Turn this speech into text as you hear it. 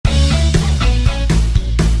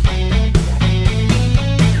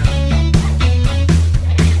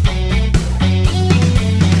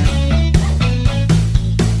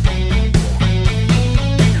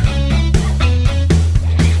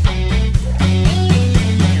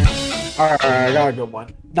All right, I got a good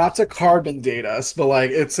one. Not to carbon date us, but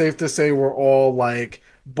like it's safe to say we're all like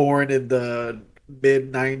born in the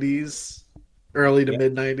mid '90s, early to Yeah.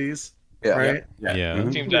 mid '90s, Yeah. Yep. right? Yeah. Yeah.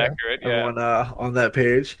 Hmm. Seems Yeah. accurate, yeah. Everyone on that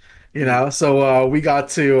page, you know. So we got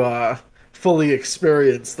to fully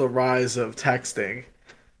experience the rise of texting,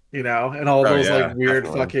 you know, and all Oh those like yeah, weird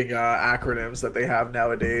definitely. fucking acronyms that they have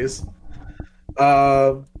nowadays.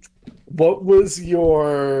 Um, what was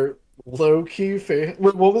your low key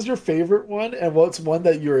what was your favorite one, and what's one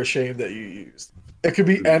that you're ashamed that you used? It could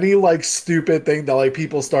be any like stupid thing that like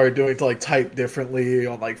people started doing to like type differently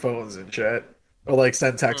on like phones and shit, or like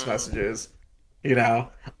send text Hmm. messages. You know,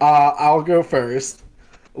 I'll go first.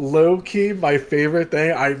 Low key, my favorite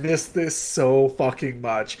thing. I missed this so fucking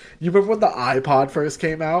much. You remember when the iPod first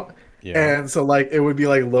came out, Yeah. and so like it would be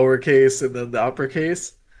like lowercase and then the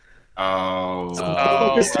uppercase. So Oh Yeah.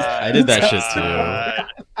 motherfuckers I my did that shit too. god.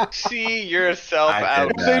 See yourself I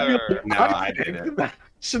out, did they'd be that. sir. like, No, I I did think it. that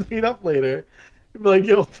should meet up later. You'd be like,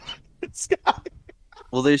 yo, fuck this guy.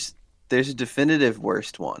 Well, there's a definitive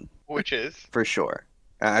worst one Which is for sure.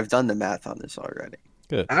 I've done the math on this already.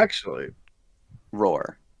 Good. Actually,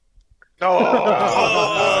 Roar.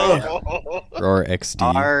 oh. Roar XD.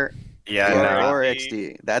 R Yeah, yeah, no. Roar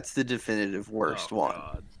XD. That's the definitive worst Oh, one.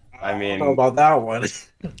 God. I I don't know mean, about that one.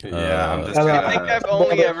 yeah, I'm just I think I've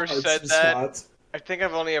only ever It's said just that. not. I think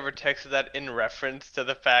I've only ever texted that in reference to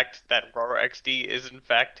the fact that Roar XD is in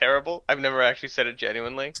fact terrible. I've never actually said it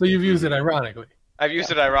genuinely. So you've used it ironically. I've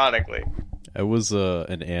used it ironically. I was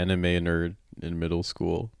an anime nerd in middle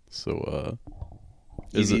school, so You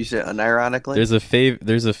there's a, used it unironically.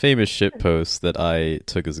 there's a famous shit post that I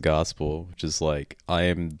took as gospel, which is like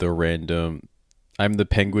I'm the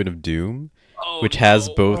Penguin of Doom, which has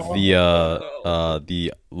both the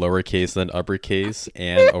lowercase and uppercase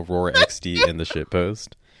and Aurora XD in the shit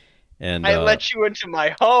post. And I let you into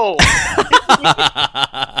my home.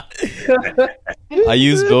 I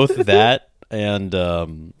use both that and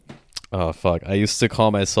oh fuck, I used to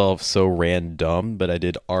call myself so random, but I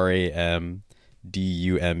did RAMDUMB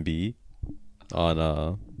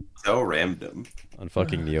so random. on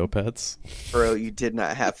fucking Neopets. Bro, you did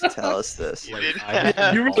not have to tell us this. You Like, did I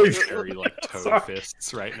have You really- voluntary like toe Sorry.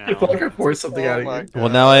 fists right I feel like I now. forced something out of you. Well,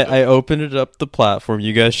 now I opened it up the platform.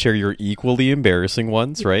 You guys share your equally embarrassing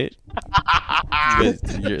ones, right?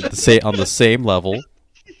 You're on the same level.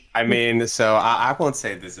 I mean, so I won't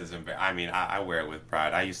say this is I mean, I wear it with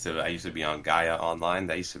pride. I used to be on Gaia Online.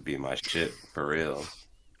 That used to be my shit for real.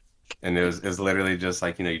 And it was literally just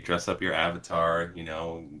like, you dress up your avatar,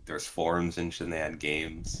 there's forums and shit, and they had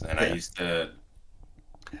games. And I Yeah. used to,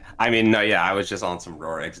 I mean, no, yeah, I was just on some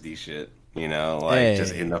Roar XD shit, like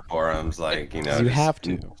just in the forums, like, You just have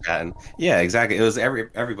to. chatting. Yeah, exactly. It was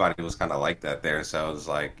everybody was kind of like that there. So it was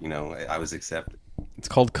like, I was accepted. It's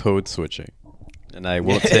called code switching, and I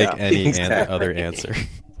won't take Yeah, any exactly. other answer.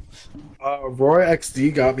 Roy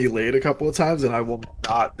XD got me laid a couple of times, and I will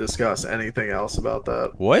not discuss anything else about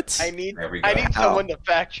that. What? I need There we I go. need someone to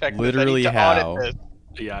fact check this. Literally I need to how? audit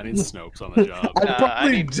Yeah, I need Snopes on the job. I I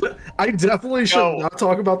probably, need- I definitely should No. not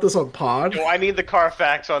talk about this on pod. this. Yo, I need the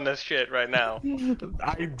Carfax on this shit right now.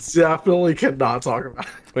 I definitely cannot talk about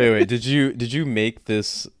it. Wait. Did you make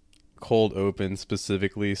this cold open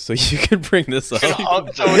specifically so you could bring this up?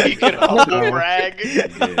 So he can humble brag.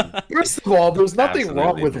 First of all, there's nothing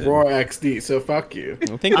wrong Absolutely with did. Raw XD, so fuck you.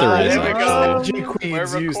 I think there is there we go. actually. G We're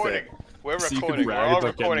Queens used recording. it. We're So you could recording. We're brag all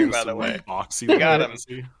about getting recording, by some, the way. like, boxy Got him.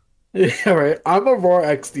 legacy. Yeah, right. I'm a Raw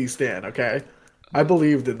XD stan, okay? I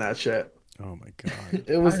believed in that shit. Oh my god.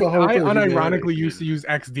 It was the hope I of humanity. unironically used to use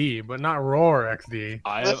XD, but not Roar XD.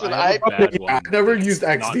 Listen, I have a bad I one. never It's used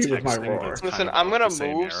not XD with my texting, Roar. but it's Listen, kind of I'm like gonna the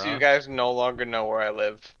same move so era. you guys no longer know where I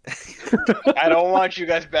live. I don't want you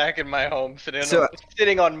guys back in my home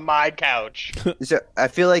sitting on my couch. So I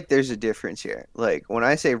feel like there's a difference here. Like when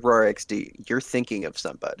I say Roar XD, you're thinking of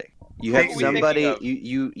somebody. You have Who are we thinking somebody. of?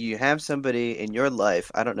 You have somebody in your life.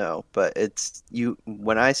 I don't know, but it's you.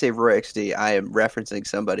 When I say Roar XD, I am referencing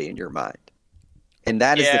somebody in your mind, and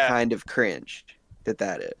that is the Yeah. kind of cringe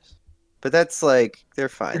that is. But that's like they're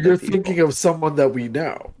fine. You're they're people. thinking of someone that we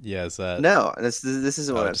know. Yeah, is that No, this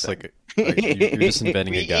isn't what I'm just saying. like you're just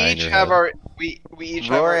inventing We a guy in each your have head. our we each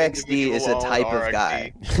have Roar our XD is a individual type own of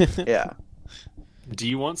guy. RXD. Yeah. Do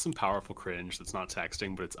you want some powerful cringe that's not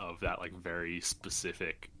texting, but it's of that like very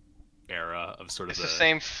specific era of sort of It's the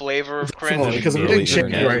same flavor of cringe. Oh, because I'm Really getting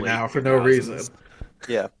chicken internet. right now for no reason.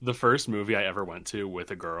 Yeah. The first movie I ever went to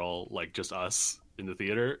with a girl, like just us in the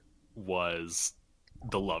theater, was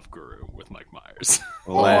The Love Guru with Mike Myers.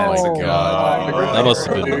 Let's Oh, go. my That must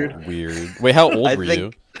have God, been dude. weird. Wait, how old I were think-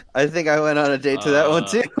 you? I think I went on a date to that one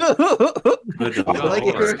too. Good I like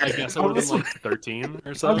it. lord. I guess I would have been like 13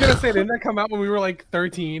 or so. I was gonna say, didn't that come out when we were like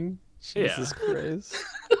 13? Yeah. Jesus Christ.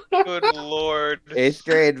 Good lord. 8th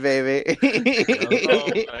grade, baby.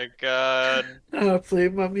 Oh my god. I play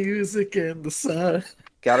my music in the sun.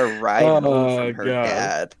 Got a ride home Oh, from her God.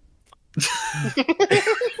 dad.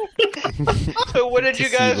 So what did To you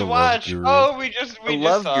see guys the Love watch? Guru. Oh, we just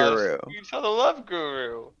Love saw Guru. We saw the Love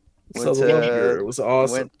Guru. So Went the to- Love Guru, it was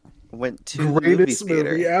awesome. Went to the movie Greatest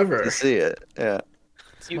theater movie ever. to see it. Yeah,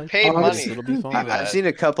 It's You my paid favorite. money. It'll be fun. I- I've seen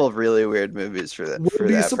a couple of really weird movies for that. Wouldn't for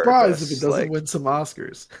be that surprised purpose. if it doesn't Like, win some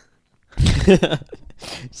Oscars.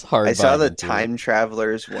 It's hard. I saw buying the into it. Time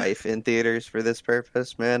Traveler's Wife in theaters for this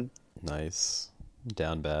purpose, man. Nice.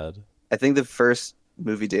 Down bad. I think the first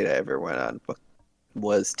movie date I ever went on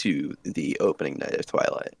was to the opening night of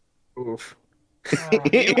Twilight. Oof.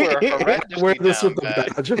 You were horrendously Wear this with down the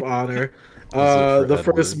bad. badge of honor. for The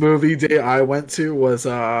first Edward. movie date I went to was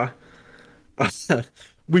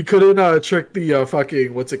we couldn't trick the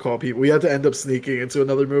fucking what's it called people. We had to end up sneaking into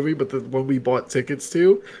another movie, but the one we bought tickets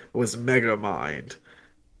to was Megamind.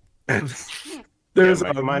 And there's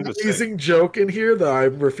an Megamind was sick. amazing joke in here that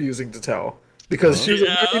I'm refusing to tell because she was a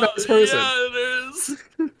very nice person. Yeah, it is.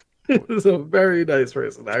 It was a very nice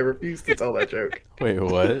person. I refuse to tell that joke. Wait,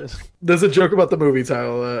 what? There's a joke about the movie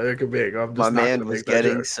title I could make. I'm just My not man gonna was make that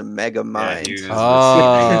getting joke. some Mega Mind. he was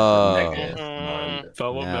Oh. Megan. Mhm.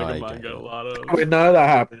 Thought what Now I Mega Mind get got it. a lot of. I mean, none of that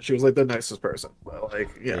happened. She was like the nicest person. But like,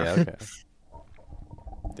 Yeah, yeah. okay.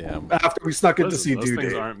 Damn. After we snuck in to Listen, see those Due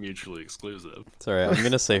things Date. aren't mutually exclusive. It's alright. I'm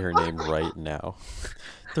gonna say her name right now.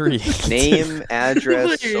 3. Name,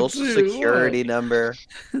 address, Three, social two, security number.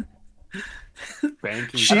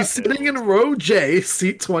 Banking She's sitting in details. row J,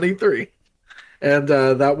 seat 23. And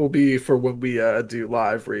that will be for when we do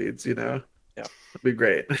live reads, you know? Yeah. It'll be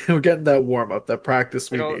great. We're getting that warm up, that practice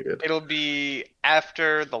we needed. It'll be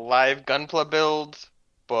after the live Gunpla build,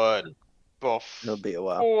 but It'll before be a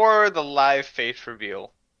while. the live face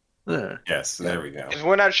reveal. Yeah. Yes, there we go. Because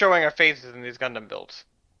we're not showing our faces in these Gundam builds.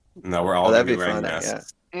 No, we're all Oh, gonna that'd be be wearing fun.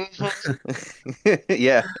 masks. Mhm.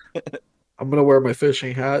 Yeah. I'm going to wear my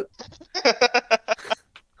fishing hat.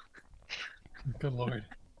 Good lord.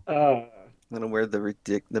 Uh, I'm gonna wear the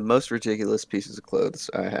most ridiculous pieces of clothes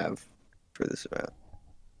I have for this event.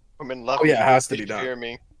 Women love Oh, yeah, me. it has to They be done. fear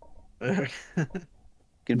me. Gonna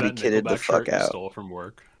be That kitted the Nickelback shirt fuck you out. stole from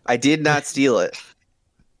work. I did not steal it.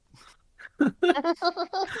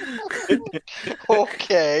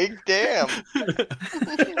 Okay, damn.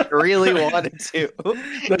 I really wanted to.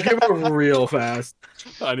 that came out real fast.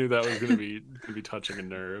 I knew that was gonna be touching a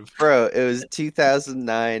nerve. Bro, it was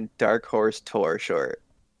 2009 Dark Horse Tour short.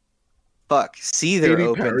 Fuck, Seether Katy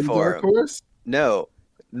opened Perry, for Dark him. Horse? No,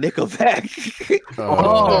 Nickelback.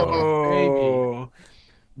 Oh.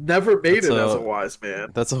 Never made That's it as a- a wise man.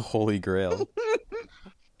 That's a holy grail.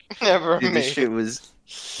 Never Dude, made this it. shit was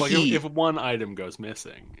Like heat. if one item goes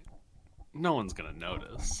missing, no one's gonna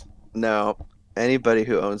notice. No, anybody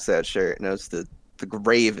who owns that shirt knows the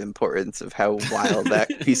grave importance of how wild that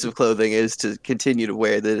piece of clothing is to continue to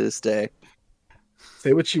wear to this day.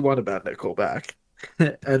 Say what you want about Nickelback.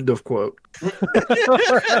 End of quote.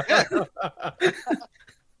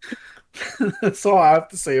 That's all I have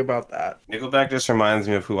to say about that. Nickelback just reminds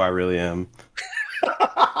me of who I really am.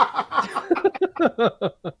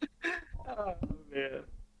 Oh, man.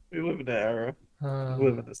 We live in an era. Uh, We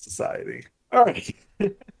live in a society. All right.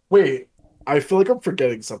 Wait, I feel like I'm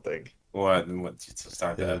forgetting something. What to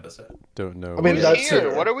start the Yeah. episode? Don't know. I mean, Who's that's here?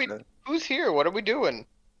 it. What are we? Who's here? What are we doing?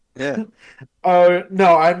 Yeah.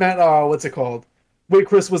 No, I meant what's it called? Wait,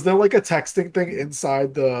 Chris, was there like a texting thing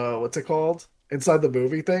inside the what's it called? Inside the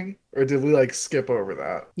movie thing? Or did we like skip over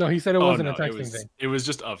that? no, he said it Oh, wasn't no, a texting thing. it was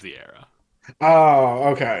just of the era. Oh,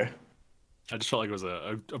 okay. I just felt like it was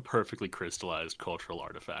a perfectly crystallized cultural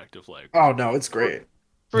artifact of like Oh no, it's great.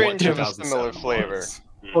 Fringe what of a similar 2007 flavor. was.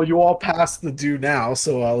 Well, you all passed the do now,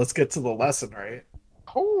 so let's get to the lesson, right?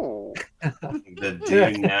 Oh, The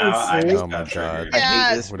dude now I See? just Oh my got triggered. I Yeah,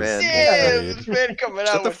 hate this what is man. damn! Agreed. This man coming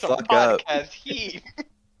Shut out the with some fuck up. podcast heat.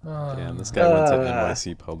 Damn, this guy went to Uh,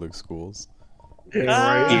 NYC public schools. Yeah,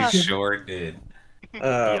 Ah. right. He sure did.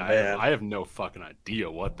 Oh Yeah, man. I have no fucking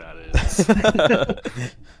idea what that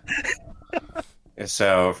is.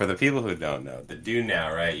 So, for the people who don't know, the do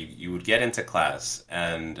now, right? You would get into class,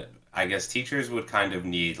 and I guess teachers would kind of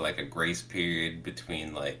need like a grace period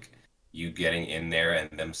between like you getting in there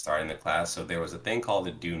and them starting the class. So there was a thing called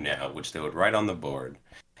a do now, which they would write on the board,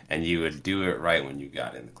 and you would do it right when you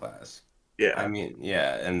got in the class. Yeah. I mean,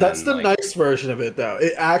 yeah, and That's then, the like, nice version of it, though.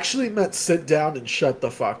 It actually meant sit down and shut the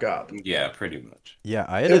fuck up. yeah, pretty much. Yeah,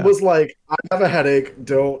 I had It a, was like, I have a headache.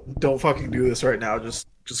 Don't fucking do this right now. Just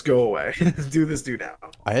go away. Do this. Do now.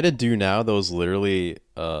 I had a do now that was literally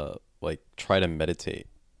like try to meditate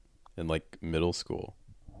in like middle school.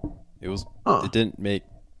 It was Huh. it didn't make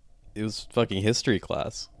it was fucking history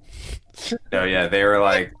class. No, yeah, they were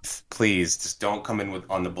like, please, just don't come in with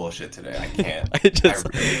on the bullshit today. I can't. I just I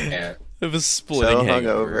really can't. it was splitting So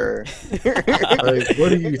hangover. hungover. Like, what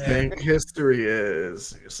do you think history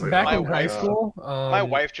is? You're just like, Back my in high wife- school, My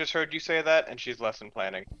wife just heard you say that, and she's lesson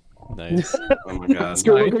planning. Nice. Oh my god. Let's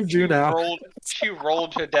go look at you now. She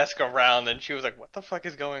rolled her desk around, and she was like, "What the fuck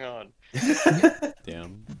is going on?"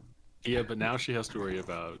 Damn. Yeah, but now she has to worry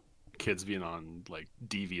about kids being on like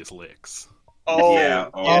devious licks. Oh, yeah.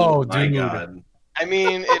 Oh, my dude. god. I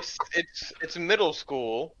mean, it's middle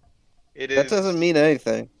school. It is. That doesn't mean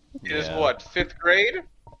anything. It is Yeah. what, 5th grade,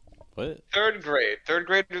 What? 3rd grade. 3rd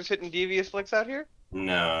graders hitting devious licks out here.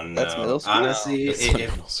 No. That's middle school? Honestly, That's it, not it,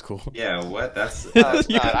 middle school. yeah. What? That's. No, it's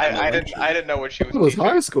not. I elementary. didn't know what she was. It was teaching.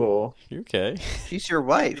 high school. You okay? She's your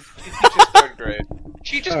wife. She teaches 3rd grade.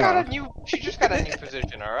 She just Oh. got a new. She just got a new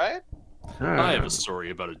position. All right. I have a story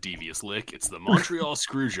about a devious lick. It's the Montreal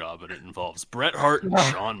screw job, and it involves Bret Hart and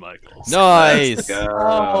Shawn Michaels. Nice. Let's go.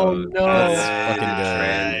 Oh, no. That's Fucking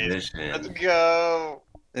good. transition. Let's go.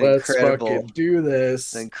 Let's Incredible, fucking do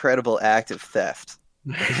this. an incredible act of theft.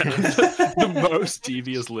 The most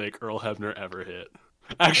devious lick Earl Hebner ever hit.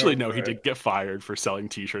 Actually, no, he Alright. did get fired for selling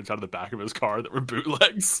T-shirts out of the back of his car that were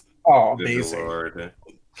bootlegs. Oh, Good amazing. Lord.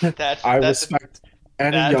 That's I that's respect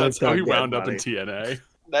any That- young That's how he thug getting wound up in money. TNA.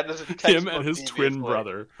 that is a Him textbook and his devious twin lick.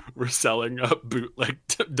 brother were selling bootleg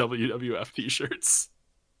WWF T-shirts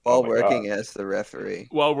While Oh my working as the referee.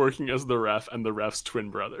 while working as the ref and the ref's twin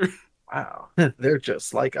brother. Wow, they're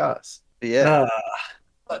just like us. But yeah,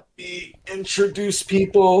 Let me introduce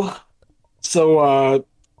people. So,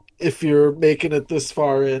 if you're making it this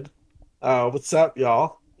far in, what's up,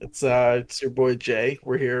 y'all? It's your boy Jay.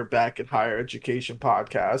 We're here back at Higher Education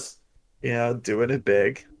Podcast. Yeah, doing it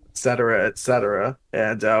big, etc., etc.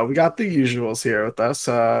 And we got the usuals here with us.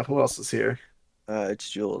 Who else is here? it's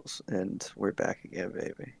Jules, and we're back again,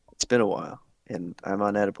 baby. It's been a while, and I'm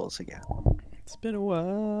on edibles again. It's been a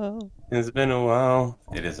while. It's been a while.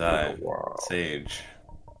 It is I, Wow. Sage.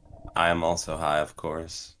 I am also high, of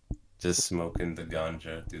course. Just smoking the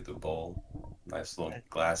ganja through the bowl. Nice little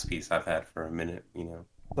glass piece I've had for a minute, you know.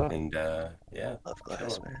 And yeah. Love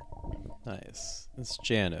glass, man. Nice. It's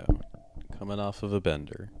Jano, coming off of a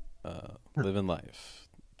bender, living life.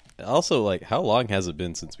 Also, like, how long has it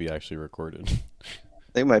been since we actually recorded?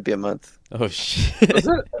 I think it might be a month. Oh shit! Was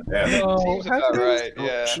it? Yeah. Oh, Seems has about it? right.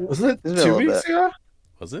 Yeah. Was it It's been a 2 little weeks bit. ago?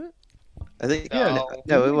 Was it? I think No.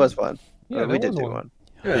 no, it was one. Yeah, we there did was do one. one.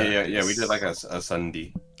 Yeah. We did like a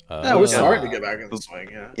Sunday. Yeah, we're Yeah. starting to get back in the swing.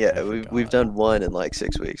 Yeah. Yeah, I we've forgot. done one in like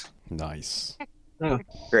 6 weeks. Nice.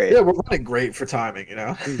 Great. Yeah, we're running great for timing. You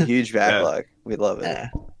know. Huge backlog. We love it. Yeah,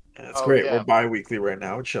 it's Oh, great. yeah. We're bi-weekly right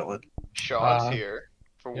now. We're chilling. Sean's Uh, here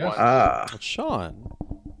for yeah. once. Ah. Sean.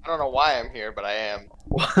 I don't know why I'm here, but I am.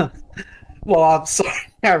 Well, I'm sorry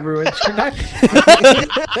I ruined your night.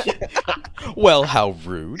 Well, how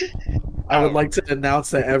rude. I would like to announce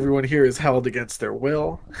that everyone here is held against their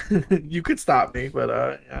will. You could stop me, but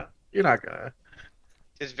yeah, you're not gonna.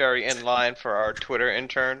 Is very in line for our Twitter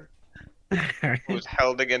intern who was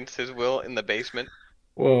held against his will in the basement.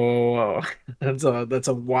 Whoa. That's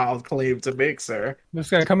a wild claim to make, sir. This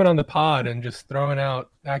guy coming on the pod and just throwing out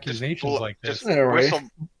accusations like this. Just Yeah, right.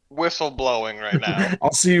 whistle blowing right now.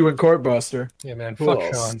 I'll see you in court, Buster. Yeah, man. Who Fuck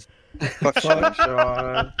else? Sean. Fuck Sean. Fuck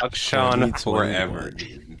Sean. Fuck Sean 2021. forever,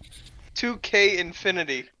 dude. 2K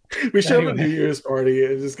Infinity. We should have a Anyway. New Year's party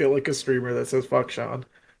and just get like a streamer that says "fuck Sean."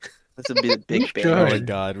 This would be the big Good. Oh my bang.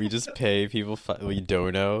 god, we just pay people we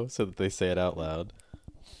don't know so that they say it out loud.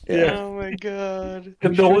 Yeah. Oh my god.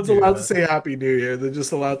 And We no should one's do allowed that. to say Happy New Year. They're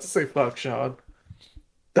just allowed to say "fuck Sean."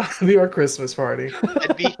 That'll be our Christmas party.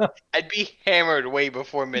 I'd be hammered way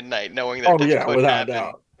before midnight, knowing that Oh this yeah, could without a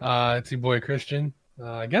happen. doubt. It's your boy Christian.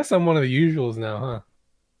 I guess I'm one of the usuals now, huh?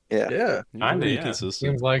 Yeah. Yeah. You're Kinda, pretty yeah. consistent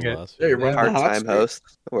Seems like the it. last Yeah, few you're days. running the hot Part-time streak. host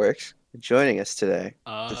works. Joining us today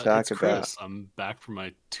to talk It's about. Chris. I'm back for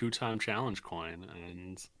my 2-time challenge coin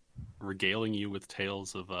and regaling you with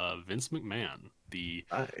tales of Vince McMahon, the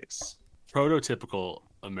Nice. prototypical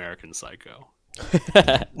American psycho.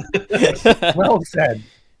 Well said.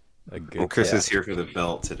 A good Well, Chris Yeah. is here for the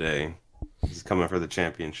belt today. He's coming for the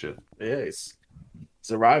championship. Yes.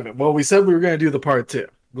 It's arriving. Well, we said we were going to do the part 2.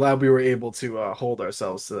 Glad we were able to hold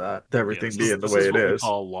ourselves to that. To everything Yeah, this being is the way it what we is.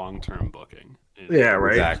 call long-term booking. Yeah,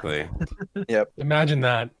 right. Exactly. Imagine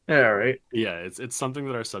that. Yeah, right. Yeah, it's something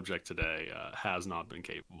that our subject today has not been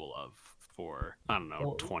capable of for, I don't know,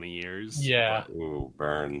 Well, 20 years. yeah. but Ooh,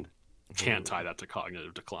 burn. can't tie that to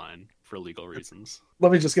cognitive decline for legal reasons.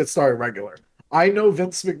 Let me just get started regular. I know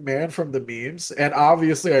Vince McMahon from the memes, and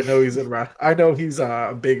obviously I know he's I know he's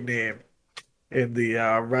a big name in the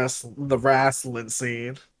wrestling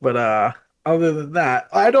scene. But other than that,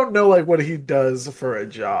 I don't know like what he does for a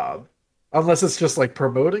job, unless it's just like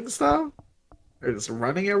promoting stuff or just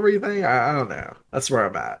running everything. I don't know. That's where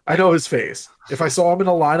I'm at. I know his face. If I saw him in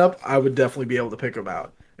a lineup, I would definitely be able to pick him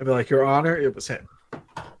out and be like, "Your Honor, it was him."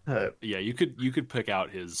 Yeah, you could pick out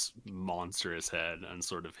his monstrous head and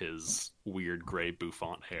sort of his weird gray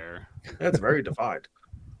bouffant hair. That's very defined.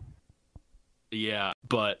 Yeah,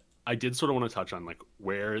 but I did sort of want to touch on like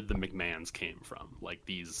where the McMahons came from, like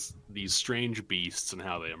these strange beasts and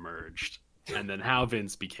how they emerged, and then how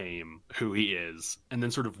Vince became who he is, and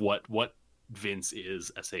then sort of what Vince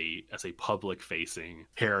is as a public facing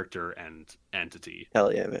character and entity.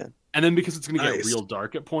 Hell yeah, man. And then because it's going to get Nice. real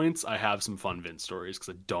dark at points, I have some fun Vince stories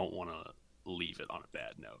because I don't want to leave it on a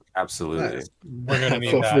bad note. Absolutely. Nice. We're gonna need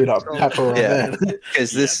Feel free that. to pepper him Yeah. in.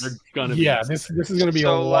 Because Yeah, this, they're gonna be Yeah, this is gonna be a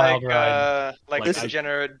So wild like ride. like Like,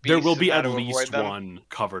 degenerate beasts. there will be and how at to avoid least them? one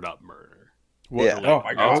covered up murder. Yeah. Oh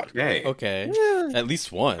my god. Okay. Okay, yeah, at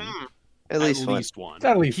least one. Hmm. at least one. one.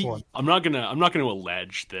 At least one. I'm not gonna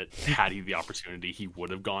allege that had he the opportunity, he would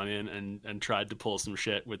have gone in and tried to pull some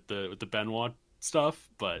shit with the Benoit stuff.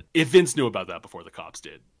 But if Vince knew about that before the cops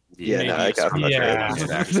did, Yeah, maybe no, I got screw Yeah. it.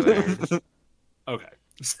 Actually. Okay.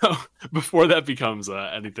 So before that becomes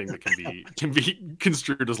anything that can be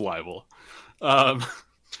construed as libel,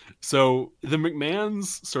 so the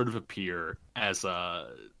McMahons sort of appear as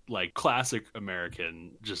like classic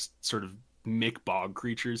American, just sort of Mick Bog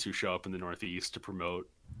creatures who show up in the Northeast to promote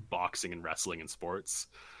boxing and wrestling and sports.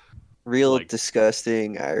 Real Like,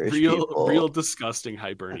 disgusting Irish people. Real disgusting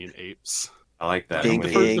Hibernian apes. I like that.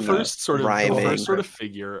 Thinking, The first sort of rhyming.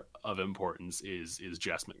 figure of importance is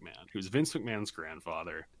Jess McMahon, who's Vince McMahon's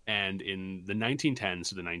grandfather, and in the 1910s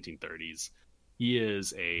to the 1930s, he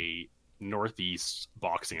is a Northeast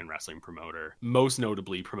boxing and wrestling promoter, most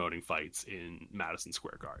notably promoting fights in Madison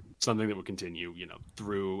Square Garden, something that would continue,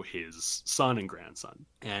 through his son and grandson.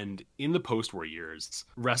 And in the post-war years,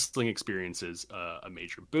 wrestling experiences a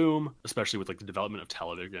major boom, especially with like the development of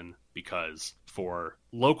television, because for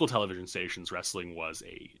local television stations, wrestling was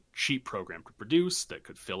a cheap program to produce that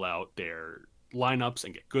could fill out their lineups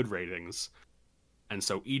and get good ratings. And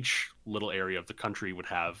so each little area of the country would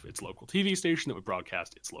have its local TV station that would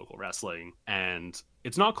broadcast its local wrestling. And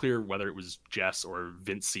it's not clear whether it was Jess or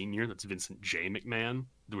Vince Sr., that's Vincent J. McMahon,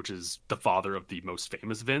 which is the father of the most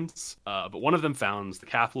famous Vince. But one of them founds the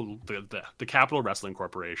Capital Wrestling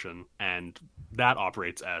Corporation, and that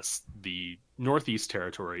operates as the Northeast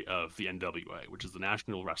territory of the NWA, which is the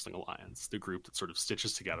National Wrestling Alliance, the group that sort of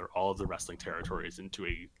stitches together all of the wrestling territories into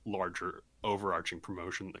a larger overarching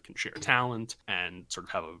promotion that can share talent and sort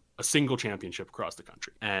of have a single championship across the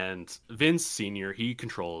country. And Vince Sr., he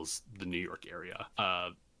controls the New York area.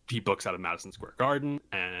 He books out of Madison Square Garden,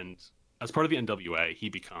 and as part of the NWA, he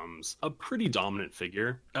becomes a pretty dominant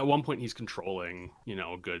figure. At one point, he's controlling,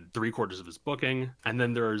 a good 3/4 of his booking. And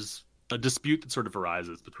then there's a dispute that sort of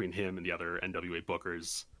arises between him and the other NWA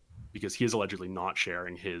bookers because he is allegedly not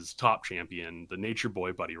sharing his top champion, the Nature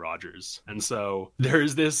Boy Buddy Rogers. And so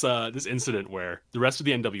there's this incident where the rest of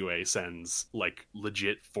the NWA sends like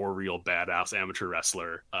legit for real badass amateur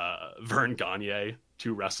wrestler Vern Gagne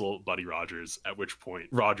to wrestle Buddy Rogers, at which point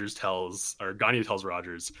Gagne tells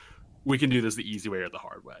Rogers, "We can do this the easy way or the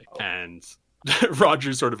hard way." And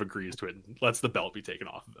Rogers sort of agrees to it and lets the belt be taken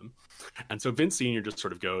off of him. And so Vince Sr. just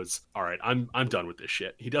sort of goes, "All right, I'm done with this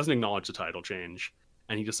shit." He doesn't acknowledge the title change,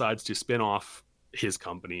 and he decides to spin off his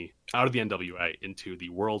company out of the NWA into the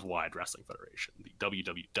Worldwide Wrestling Federation, the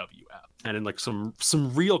WWWF. And in like some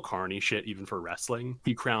real carny shit, even for wrestling,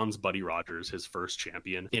 he crowns Buddy Rogers his first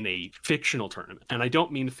champion in a fictional tournament. And I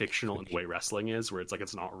don't mean fictional in the way wrestling is, where it's like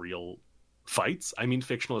it's not real fights. I mean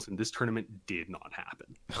fictional as in this tournament did not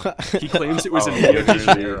happen. He claims it was in Rio de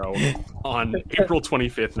Janeiro on April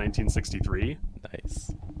 25th, 1963.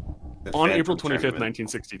 Nice. The On Phantom April 25th, Tournament.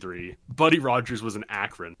 1963, Buddy Rogers was in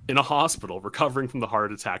Akron in a hospital recovering from the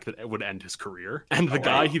heart attack that would end his career. And the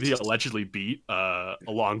guy he allegedly beat, a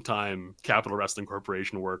longtime Capital Wrestling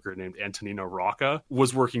Corporation worker named Antonino Rocca,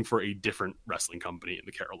 was working for a different wrestling company in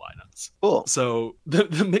the Carolinas. Cool. So the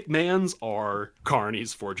McMahons are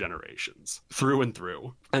carnies for generations, through and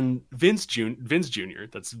through. And Vince Jr.,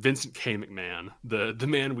 that's Vincent K. McMahon, the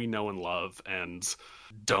man we know and love and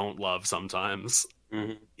don't love sometimes,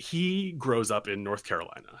 He grows up in North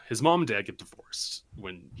Carolina. His mom and dad get divorced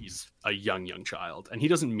when he's a young child, and he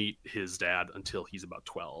doesn't meet his dad until he's about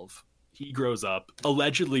 12. He grows up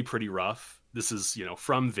allegedly pretty rough. This is,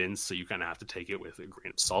 from Vince, so you kind of have to take it with a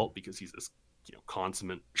grain of salt because he's this,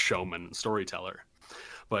 consummate showman and storyteller.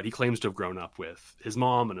 But he claims to have grown up with his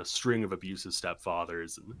mom and a string of abusive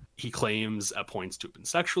stepfathers. And he claims at points to have been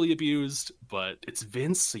sexually abused, but it's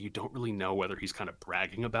Vince, so you don't really know whether he's kind of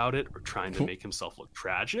bragging about it or trying to make himself look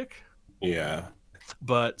tragic. Yeah.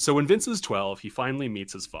 But so when Vince is 12, he finally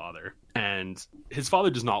meets his father, and his father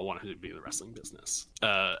does not want him to be in the wrestling business.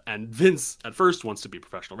 And Vince at first wants to be a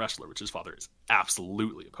professional wrestler, which his father is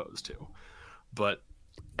absolutely opposed to. But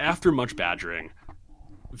after much badgering,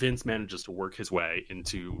 Vince manages to work his way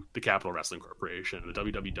into the Capital Wrestling Corporation, the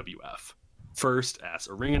WWF. First as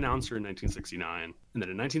a ring announcer in 1969, and then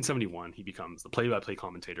in 1971 he becomes the play-by-play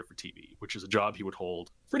commentator for TV, which is a job he would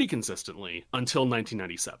hold pretty consistently until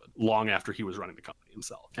 1997, long after he was running the company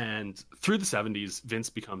himself. And through the 70s, Vince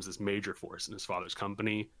becomes this major force in his father's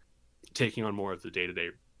company, taking on more of the day-to-day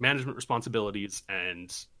management responsibilities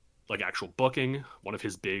and actual booking. One of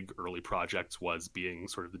his big early projects was being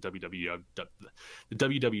sort of the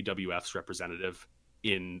WWF's representative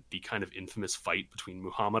in the kind of infamous fight between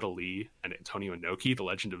Muhammad Ali and Antonio Inoki, the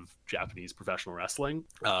legend of Japanese professional wrestling.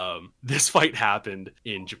 This fight happened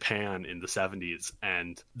in Japan in the 70s,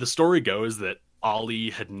 and the story goes that Ali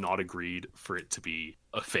had not agreed for it to be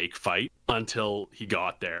a fake fight until he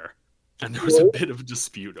got there. And there was a bit of a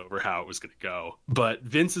dispute over how it was going to go. But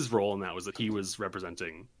Vince's role in that was that he was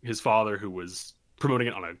representing his father, who was promoting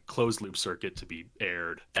it on a closed loop circuit to be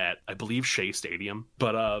aired at, I believe, Shea Stadium.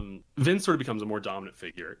 But Vince sort of becomes a more dominant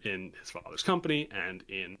figure in his father's company. And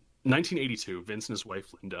in 1982, Vince and his wife,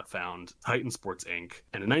 Linda, found Titan Sports, Inc.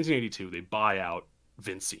 And in 1982, they buy out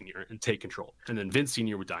Vince Sr. and take control. And then Vince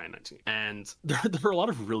Sr. would die in 19. And there are a lot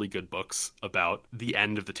of really good books about the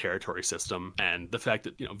end of the territory system and the fact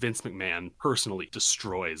that, Vince McMahon personally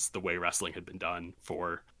destroys the way wrestling had been done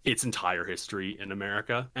for its entire history in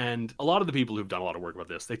America. And a lot of the people who've done a lot of work about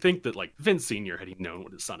this, they think that Vince Sr., had he known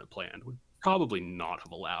what his son had planned, would probably not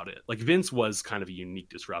have allowed it. Vince was kind of a unique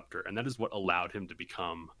disruptor, and that is what allowed him to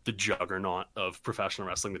become the juggernaut of professional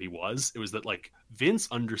wrestling that he was. It was that Vince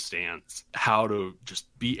understands how to just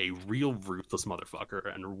be a real ruthless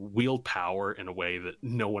motherfucker and wield power in a way that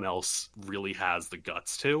no one else really has the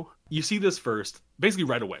guts to. You see this first basically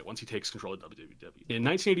right away once he takes control of WWF. In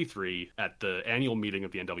 1983, at the annual meeting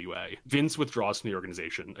of the NWA, Vince withdraws from the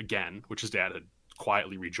organization again, which his dad had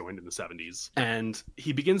quietly rejoined in the 70s, and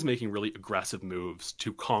he begins making really aggressive moves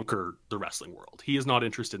to conquer the wrestling world. He is not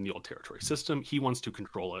interested in the old territory system. He wants to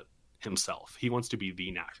control it himself. He wants to be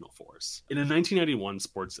the national force. In a 1991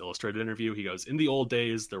 Sports Illustrated interview, he goes, "In the old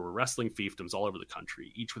days, there were wrestling fiefdoms all over the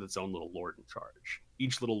country, each with its own little lord in charge.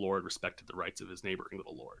 Each little lord respected the rights of his neighboring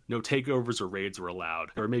little lord. No takeovers or raids were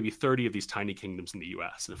allowed. There were maybe 30 of these tiny kingdoms in the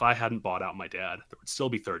US, and if I hadn't bought out my dad, there would still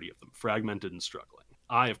be 30 of them, fragmented and struggling.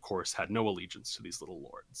 I, of course, had no allegiance to these little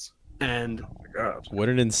lords." And Oh my god. What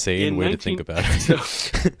an insane way to think about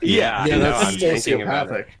it. yeah, Yeah, no, that's I'm thinking about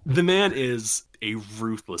sociopathic. the man is a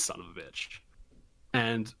ruthless son of a bitch.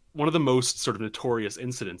 And one of the most sort of notorious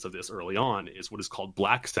incidents of this early on is what is called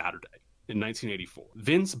Black Saturday in 1984.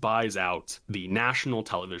 Vince buys out the national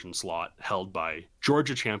television slot held by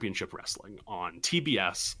Georgia Championship Wrestling on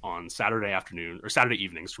TBS on Saturday afternoon or Saturday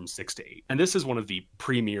evenings from 6 to 8. And this is one of the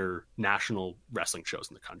premier national wrestling shows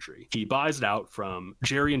in the country. He buys it out from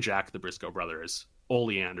Jerry and Jack, the Briscoe brothers,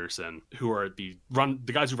 Ole Anderson, who are the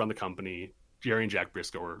guys who run the company. Jerry and Jack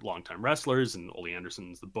Briscoe are longtime wrestlers, and Ole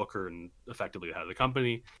Anderson's the booker and effectively the head of the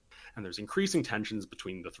company. And there's increasing tensions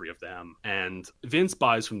between the three of them. And Vince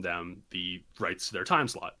buys from them the rights to their time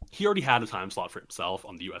slot. He already had a time slot for himself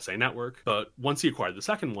on the USA Network, but once he acquired the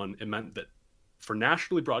second one, it meant that for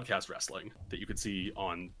nationally broadcast wrestling that you could see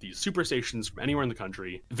on these super stations from anywhere in the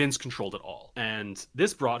country, Vince controlled it all. And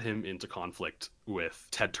this brought him into conflict with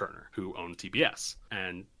Ted Turner, who owned TBS.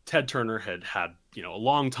 And Ted Turner had a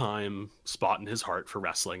long time spot in his heart for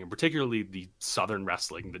wrestling, and particularly the Southern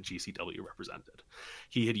wrestling that GCW represented.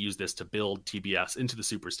 He had used this to build TBS into the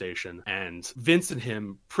superstation, and Vince and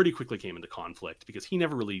him pretty quickly came into conflict because it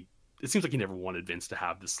seems like he never wanted Vince to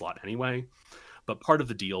have this slot anyway. But part of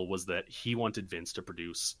the deal was that he wanted Vince to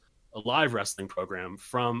produce a live wrestling program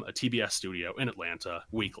from a TBS studio in Atlanta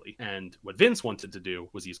weekly. And what Vince wanted to do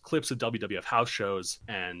was use clips of WWF house shows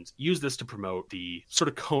and use this to promote the sort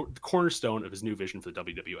of cornerstone of his new vision for the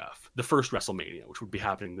WWF, the first WrestleMania, which would be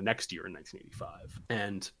happening the next year in 1985.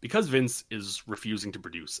 And because Vince is refusing to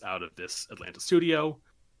produce out of this Atlanta studio,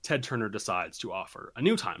 Ted Turner decides to offer a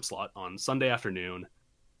new time slot on Sunday afternoon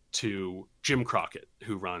to Jim Crockett,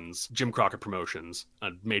 who runs Jim Crockett Promotions, a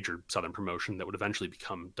major Southern promotion that would eventually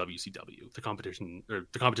become WCW, the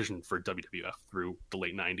competition for WWF through the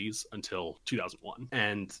late 90s until 2001.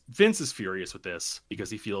 And Vince is furious with this because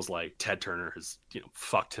he feels like Ted Turner has,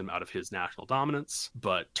 fucked him out of his national dominance,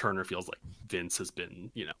 but Turner feels like Vince has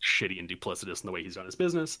been, shitty and duplicitous in the way he's done his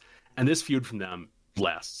business. And this feud from them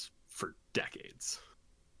lasts for decades.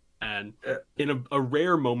 And in a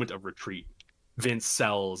rare moment of retreat, Vince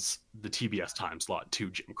sells the TBS time slot to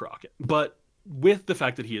Jim Crockett. But with the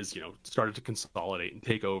fact that he has, started to consolidate and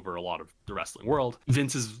take over a lot of the wrestling world,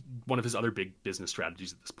 Vince is one of his other big business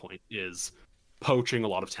strategies at this point is poaching a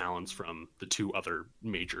lot of talents from the two other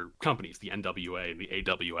major companies, the NWA and the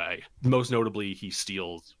AWA. Most notably, he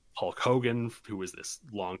steals Hulk Hogan, who was this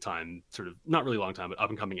long-time, sort of, not really long time, but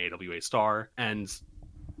up-and-coming AWA star. And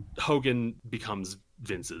Hogan becomes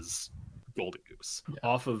Vince's golden goose.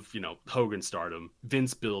 Off of Hogan's stardom,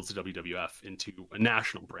 Vince builds the WWF into a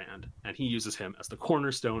national brand, and he uses him as the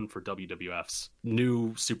cornerstone for WWF's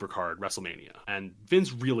new supercard WrestleMania. And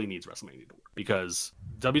Vince really needs WrestleMania to work because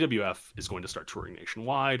WWF is going to start touring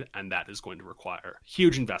nationwide, and that is going to require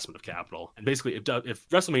huge investment of capital. And basically, if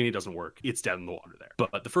WrestleMania doesn't work, it's dead in the water there.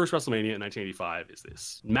 But the first WrestleMania in 1985 is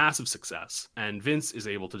this massive success, and Vince is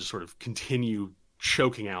able to just sort of continue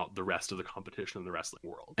choking out the rest of the competition in the wrestling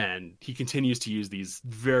world. And he continues to use these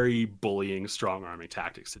very bullying, strong-arming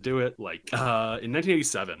tactics to do it. Like, in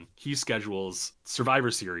 1987, he schedules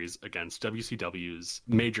Survivor Series against WCW's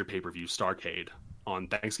major pay-per-view, Starrcade, on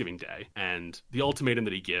Thanksgiving Day. And the ultimatum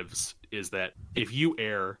that he gives is that if you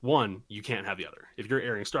air one, you can't have the other. If you're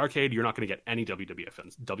airing Starrcade, you're not going to get any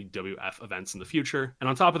WWF events in the future. And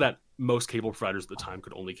on top of that, most cable providers at the time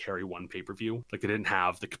could only carry one pay-per-view. Like, they didn't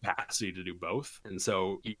have the capacity to do both. And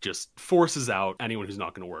so he just forces out anyone who's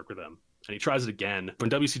not going to work with him. And he tries it again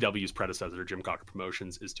when WCW's predecessor, Jim Crockett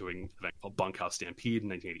Promotions, is doing an event called Bunkhouse Stampede in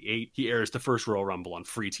 1988. He airs the first Royal Rumble on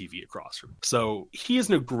free TV across from him. So he is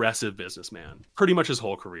an aggressive businessman pretty much his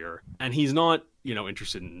whole career. And he's not,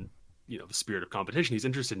 interested in, the spirit of competition. He's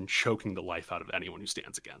interested in choking the life out of anyone who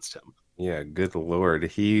stands against him. Yeah, good lord.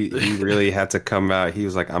 He really had to come out. He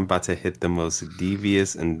was like, I'm about to hit the most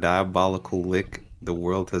devious and diabolical lick the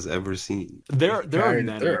world has ever seen. There are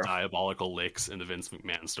many diabolical licks in the Vince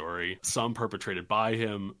McMahon story. Some perpetrated by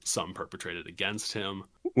him, some perpetrated against him.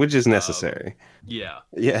 Which is necessary. Yeah,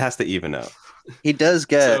 it has to even out. He does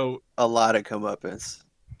get a lot of comeuppance.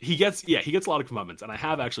 He gets a lot of comeuppance, and I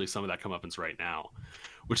have actually some of that comeuppance right now,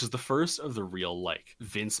 which is the first of the real,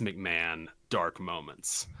 Vince McMahon dark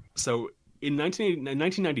moments. So in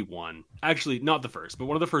 1991, actually not the first, but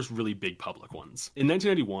one of the first really big public ones. In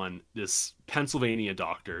 1991, this Pennsylvania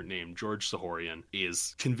doctor named George Sahorian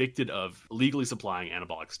is convicted of illegally supplying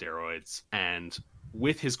anabolic steroids, and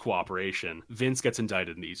with his cooperation, Vince gets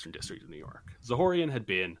indicted in the Eastern District of New York. Zahorian had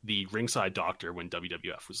been the ringside doctor when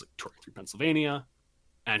WWF was touring through Pennsylvania,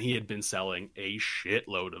 and he had been selling a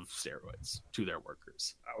shitload of steroids to their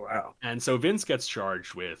workers. Oh, wow. And so Vince gets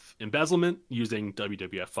charged with embezzlement, using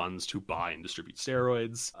WWF funds to buy and distribute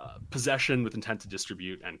steroids, possession with intent to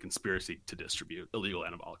distribute, and conspiracy to distribute illegal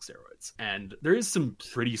anabolic steroids. And there is some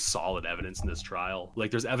pretty solid evidence in this trial.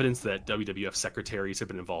 There's evidence that WWF secretaries have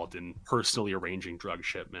been involved in personally arranging drug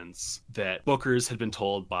shipments, that bookers had been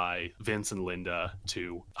told by Vince and Linda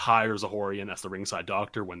to hire Zahorian as the ringside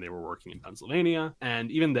doctor when they were working in Pennsylvania,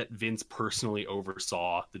 and even that Vince personally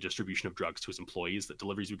oversaw the distribution of drugs to his employees, that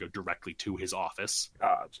deliveries would go directly to his office.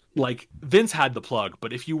 God. Vince had the plug,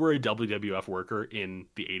 but if you were a WWF worker in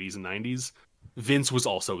the 80s and 90s, Vince was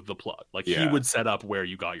also the plug. He would set up where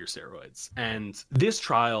you got your steroids. And this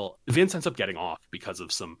trial, Vince ends up getting off because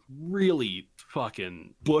of some really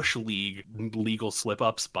fucking Bush League legal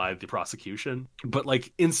slip-ups by the prosecution. But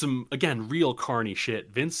in some, again, real carny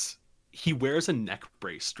shit, Vince, he wears a neck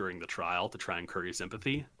brace during the trial to try and curry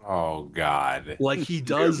sympathy. Oh, God. He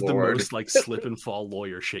does the most slip and fall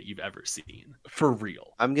lawyer shit you've ever seen. For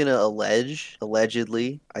real. I'm going to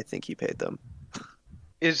allegedly, I think he paid them.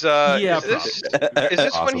 Is Yeah, this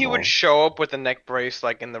when he would show up with a neck brace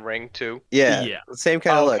in the ring too? Yeah. Same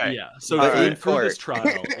kind of look. Okay. Yeah. So for this trial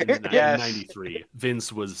in 1993,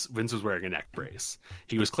 Vince was wearing a neck brace.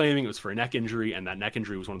 He was claiming it was for a neck injury, and that neck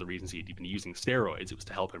injury was one of the reasons he'd been using steroids. It was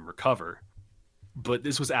to help him recover. But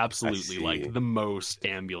this was absolutely the most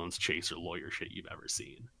ambulance chaser lawyer shit you've ever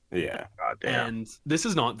seen. Yeah. God damn. And this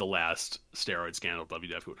is not the last steroid scandal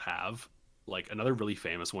WWF would have. Another really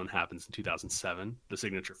famous one happens in 2007, the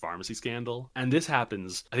Signature Pharmacy scandal. And this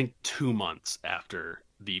happens, I think, 2 months after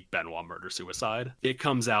the Benoit murder-suicide. It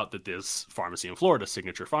comes out that this pharmacy in Florida,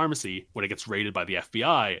 Signature Pharmacy, when it gets raided by the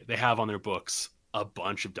FBI, they have on their books a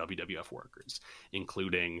bunch of WWF workers,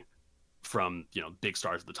 including from, big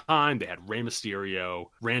stars at the time. They had Rey Mysterio,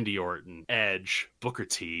 Randy Orton, Edge, Booker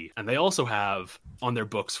T, and they also have on their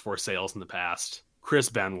books for sales in the past Chris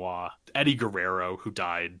Benoit, Eddie Guerrero, who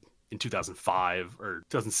died in 2005 or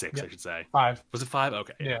 2006, Yeah. I should say. 5. Was it 5?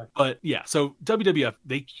 Okay. Yeah. But yeah, so WWF,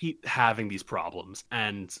 they keep having these problems,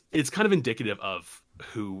 and it's kind of indicative of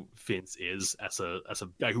who Vince is as a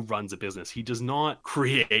guy who runs a business. He does not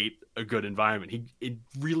create a good environment. It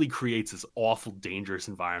really creates this awful, dangerous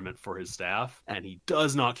environment for his staff, and he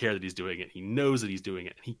does not care that he's doing it. He knows that he's doing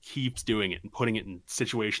it, and he keeps doing it and putting it in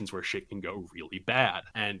situations where shit can go really bad.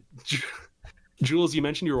 And Jules, you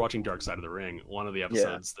mentioned you were watching Dark Side of the Ring. One of the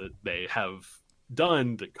episodes that they have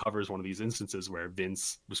done that covers one of these instances where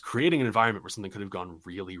Vince was creating an environment where something could have gone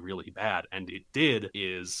really, really bad, and it did,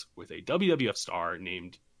 is with a WWF star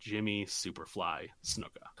named Jimmy Superfly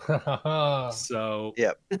Snuka. So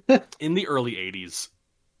in the early 80s,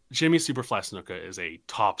 Jimmy Superfly Snuka is a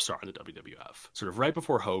top star in the WWF. Sort of right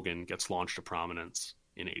before Hogan gets launched to prominence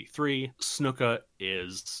in 83, Snuka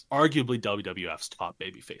is arguably WWF's top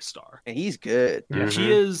babyface star. And he's good.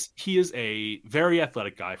 He is a very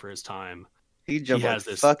athletic guy for his time. He jumped has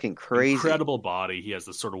this fucking crazy, incredible body. He has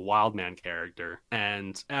this sort of wild man character.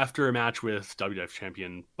 And after a match with WWF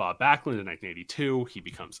champion Bob Backlund in 1982, he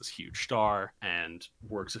becomes this huge star and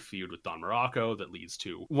works a feud with Don Morocco that leads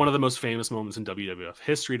to one of the most famous moments in WWF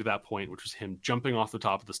history to that point, which was him jumping off the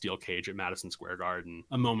top of the steel cage at Madison Square Garden,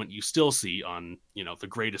 a moment you still see on, the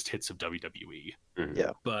greatest hits of WWE.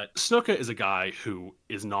 Yeah. But Snuka is a guy who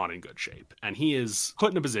is not in good shape, and he is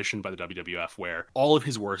put in a position by the WWF where all of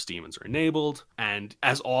his worst demons are enabled, and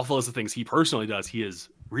as awful as the things he personally does, he is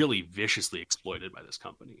really viciously exploited by this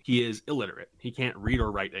company. He is illiterate. He can't read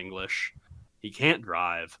or write English. He can't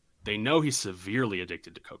drive. They know he's severely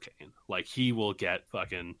addicted to cocaine. Like, he will get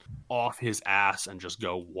fucking off his ass and just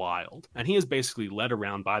go wild. And he is basically led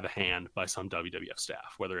around by the hand by some WWF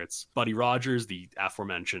staff, whether it's Buddy Rogers, the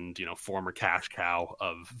aforementioned, former cash cow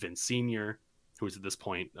of Vince Sr., who is at this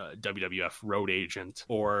point a WWF road agent,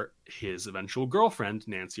 or his eventual girlfriend,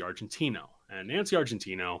 Nancy Argentino. And Nancy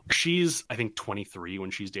Argentino, she's, I think, 23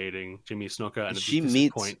 when she's dating Jimmy Snuka. And at she this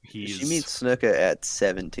meets point, she meets Snuka at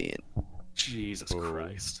 17. Jesus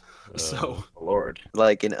Christ. So Lord,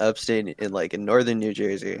 like in upstate, in northern New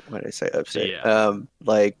Jersey. When I say upstate, Yeah.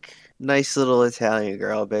 like nice little Italian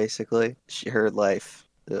girl. Basically, her life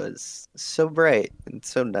was so bright and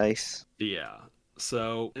so nice. yeah.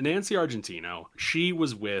 So Nancy Argentino, she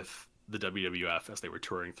was with the WWF as they were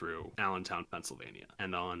touring through Allentown, Pennsylvania.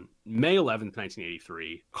 And on May 11th,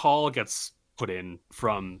 1983, call gets put in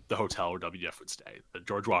from the hotel where WWF would stay, the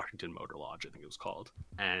George Washington Motor Lodge, I think it was called.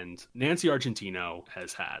 And Nancy Argentino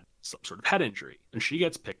has had some sort of head injury, and she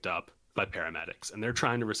gets picked up by paramedics, and they're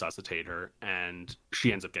trying to resuscitate her, and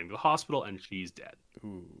she ends up getting to the hospital, and she's dead.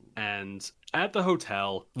 Ooh. And at the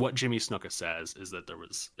hotel, what Jimmy Snuka says is that there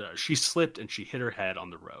was she slipped and she hit her head on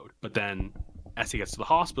the road. But then as he gets to the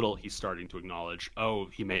hospital, he's starting to acknowledge,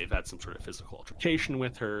 he may have had some sort of physical altercation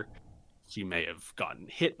with her. He may have gotten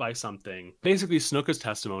hit by something. Basically, Snuka's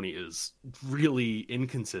testimony is really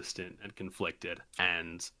inconsistent and conflicted.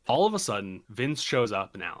 And all of a sudden, Vince shows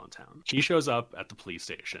up in Allentown. He shows up at the police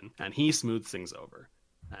station, and he smooths things over.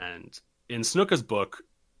 And in Snuka's book,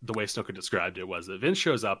 the way Snuka described it was that Vince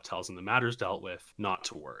shows up, tells him the matter's dealt with, not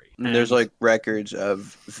to worry. And there's like records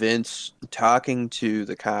of Vince talking to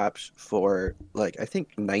the cops for I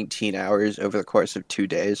think 19 hours over the course of 2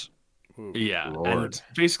 days. Yeah, Lord. and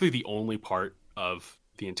basically the only part of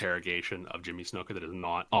the interrogation of Jimmy Snuka that is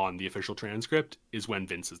not on the official transcript is when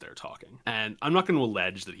Vince is there talking. And I'm not going to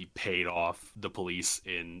allege that he paid off the police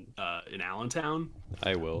in Allentown,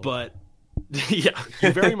 I will. but yeah, he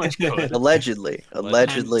very much could. Allegedly,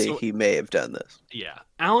 so- he may have done this. Yeah,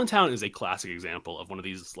 Allentown is a classic example of one of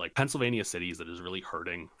these Pennsylvania cities that is really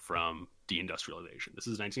hurting from deindustrialization. This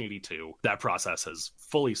is 1982. That process has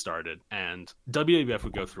fully started, and WWF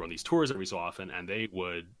would go through on these tours every so often, and they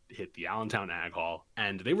would hit the Allentown Ag Hall,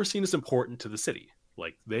 and they were seen as important to the city.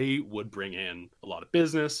 They would bring in a lot of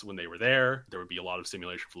business when they were there. There would be a lot of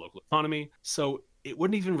stimulation for local economy. So it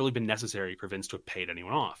wouldn't even really been necessary for Vince to have paid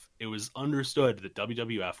anyone off. It was understood that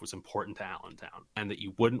WWF was important to Allentown and that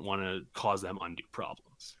you wouldn't want to cause them undue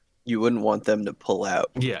problems. You wouldn't want them to pull out.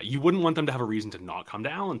 Yeah, you wouldn't want them to have a reason to not come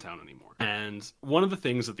to Allentown anymore. And one of the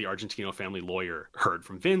things that the Argentino family lawyer heard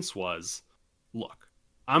from Vince was, look,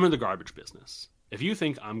 I'm in the garbage business. If you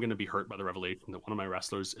think I'm going to be hurt by the revelation that one of my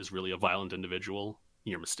wrestlers is really a violent individual,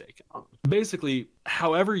 you're mistaken. Basically,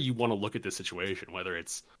 however you want to look at this situation, whether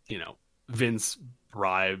it's, Vince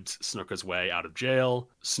bribed Snuka's way out of jail,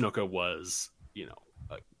 Snuka was,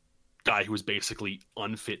 a guy who was basically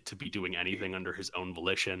unfit to be doing anything under his own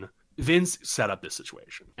volition. Vince set up this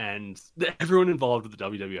situation, and everyone involved with the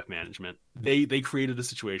WWF management, they created a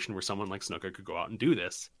situation where someone like Snuka could go out and do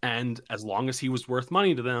this, and as long as he was worth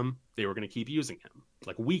money to them, they were going to keep using him.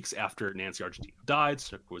 Like weeks after Nancy Argentino died,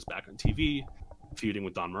 Snuka was back on TV, feuding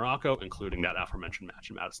with Don Morocco, including that aforementioned match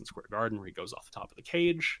in Madison Square Garden where he goes off the top of the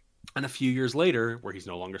cage. And a few years later, where he's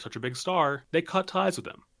no longer such a big star, they cut ties with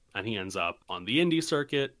him, and he ends up on the indie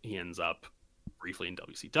circuit. He ends up briefly in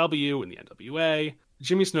WCW, in the NWA.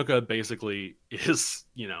 Jimmy Snuka basically is,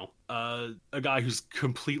 a guy who's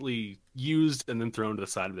completely used and then thrown to the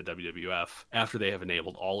side of the WWF after they have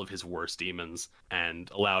enabled all of his worst demons and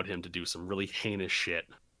allowed him to do some really heinous shit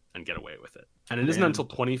and get away with it. And it isn't until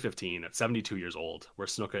 2015, at 72 years old, where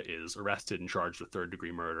Snuka is arrested and charged with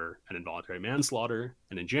third-degree murder and involuntary manslaughter.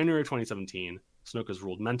 And in January 2017, Snuka is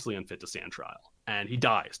ruled mentally unfit to stand trial. And he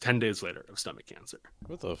dies 10 days later of stomach cancer.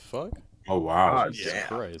 What the fuck? Oh wow! Jesus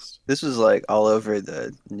Christ. This was like all over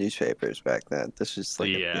the newspapers back then. This was like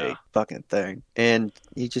a big fucking thing. And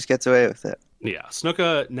he just gets away with it. Yeah,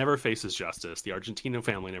 Snuka never faces justice. The Argentino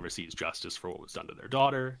family never sees justice for what was done to their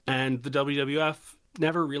daughter. And the WWF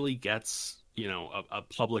never really gets, a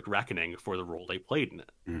public reckoning for the role they played in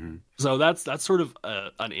it. Mm-hmm. So that's sort of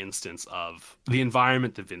an instance of the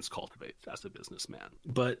environment that Vince cultivates as a businessman.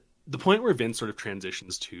 But the point where Vince sort of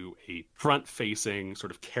transitions to a front-facing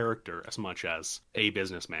sort of character as much as a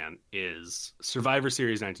businessman is Survivor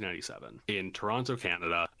Series 1997 in Toronto,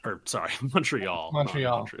 Canada. Or, sorry, Montreal.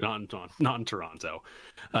 Montreal. Not in Toronto.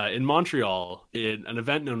 In Montreal, in an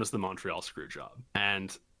event known as the Montreal Screwjob.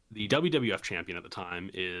 And the WWF champion at the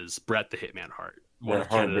time is Bret the Hitman Hart, one of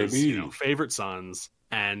Canada's favorite sons.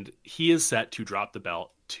 And he is set to drop the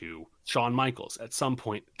belt to Shawn Michaels at some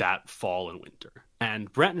point that fall and winter.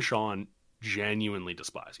 And Bret and Shawn genuinely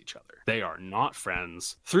despise each other. They are not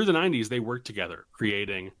friends. Through the 90s, they worked together,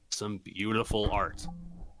 creating some beautiful art.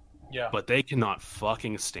 Yeah. But they cannot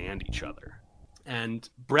fucking stand each other. And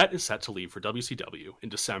Bret is set to leave for WCW in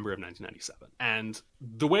December of 1997. And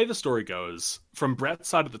the way the story goes, from Bret's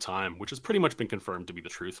side at the time, which has pretty much been confirmed to be the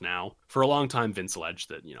truth now, for a long time Vince alleged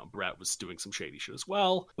that, Bret was doing some shady shit as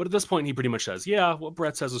well. But at this point, he pretty much says, yeah, what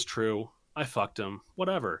Bret says is true. I fucked him.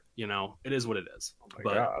 Whatever. It is what it is.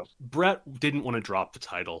 But Bret didn't want to drop the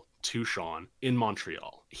title to Shawn in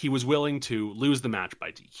Montreal. He was willing to lose the match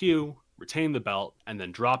by DQ, retain the belt, and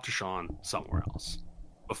then drop to Shawn somewhere else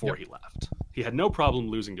before he left. He had no problem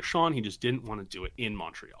losing to Shawn, he just didn't want to do it in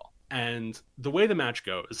Montreal. And the way the match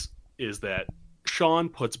goes is that Shawn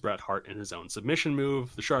puts Bret Hart in his own submission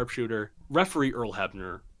move, the sharpshooter. Referee Earl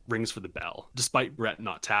Hebner rings for the bell. Despite Bret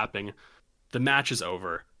not tapping, the match is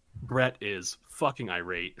over. Bret is fucking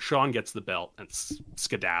irate. Shawn gets the belt and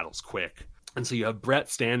skedaddles quick. And so you have Bret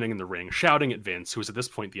standing in the ring, shouting at Vince, who is at this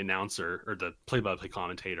point the announcer, or the play-by-play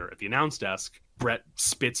commentator at the announce desk. Bret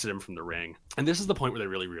spits at him from the ring. And this is the point where they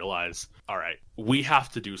really realize, all right, we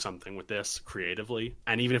have to do something with this creatively.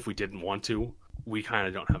 And even if we didn't want to, we kind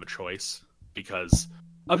of don't have a choice. Because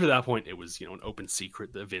up to that point, it was, an open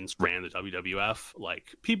secret that Vince ran the WWF.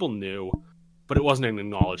 Like, people knew, but it wasn't an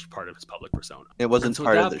acknowledged part of his public persona. It wasn't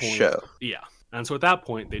part of the show. Yeah. And so at that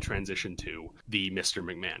point, they transitioned to the Mr.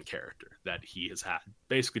 McMahon character that he has had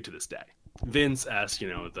basically to this day. Vince as,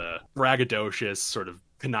 the braggadocious, sort of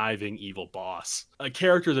conniving, evil boss. A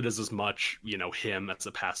character that is as much, him as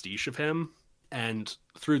a pastiche of him. And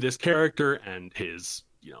through this character and his,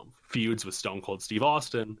 feuds with Stone Cold Steve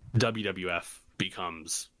Austin, WWF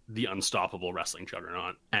becomes the unstoppable wrestling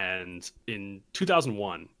juggernaut. And in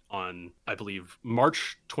 2001, on, I believe,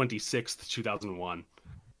 March 26th, 2001,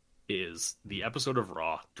 is the episode of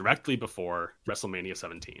Raw directly before WrestleMania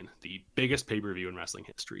 17, the biggest pay-per-view in wrestling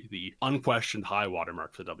history, the unquestioned high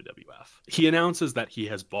watermark for the WWF. He announces that he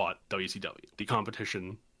has bought WCW, the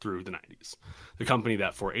competition through the 90s. The company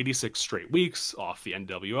that for 86 straight weeks, off the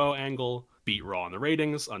NWO angle, beat Raw in the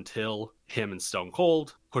ratings until him and Stone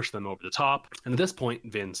Cold pushed them over the top. And at this point,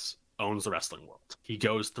 Vince owns the wrestling world. He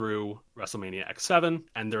goes through WrestleMania X7,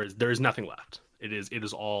 and there is nothing left. It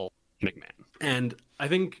is all McMahon. And I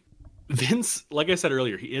think Vince, like I said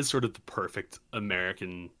earlier, he is sort of the perfect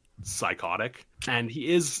American psychotic, and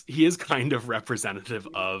he is kind of representative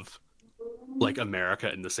of like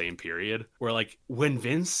America in the same period, where like when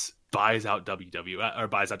Vince buys out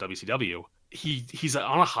WCW, he's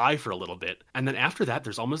on a high for a little bit, and then after that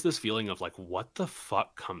there's almost this feeling of like, what the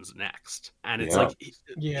fuck comes next? And it's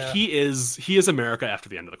he is America after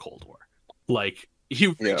the end of the Cold War. Like,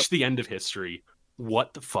 you reach the end of history,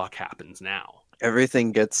 what the fuck happens now?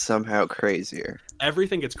 Everything gets somehow crazier.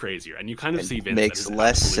 Everything gets crazier, and you kind of see Vince makes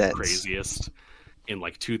less sense. craziest in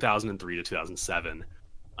like 2003 to 2007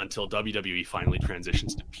 until WWE finally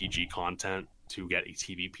transitions to PG content to get a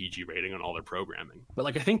TV PG rating on all their programming. But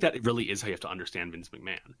like, I think that really is how you have to understand Vince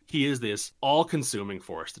McMahon. He is this all-consuming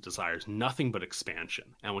force that desires nothing but expansion.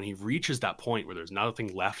 And when he reaches that point where there's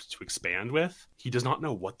nothing left to expand with, he does not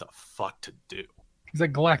know what the fuck to do. He's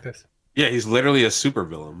like Galactus. Yeah, he's literally a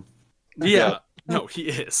supervillain. Yeah, no, he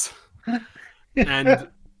is. And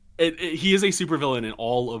he is a supervillain in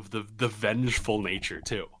all of the vengeful nature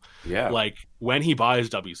too. Yeah. Like when he buys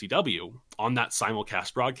WCW on that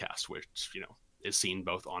simulcast broadcast, which, you know, is seen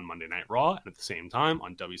both on Monday Night Raw and at the same time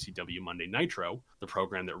on WCW Monday Nitro, the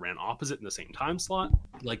program that ran opposite in the same time slot.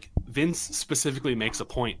 Like, Vince specifically makes a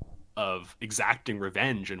point of exacting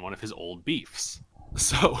revenge in one of his old beefs.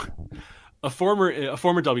 So a former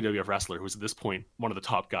WWF wrestler who was at this point one of the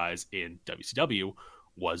top guys in WCW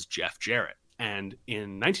was Jeff Jarrett. And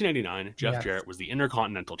in 1999, Jeff Jarrett was the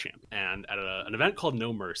Intercontinental Champion. And at an event called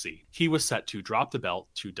No Mercy, he was set to drop the belt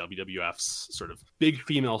to WWF's sort of big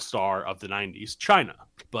female star of the 90s, Chyna.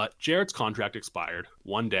 But Jarrett's contract expired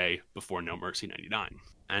one day before No Mercy 99.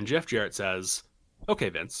 And Jeff Jarrett says, "Okay,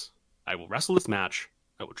 Vince, I will wrestle this match.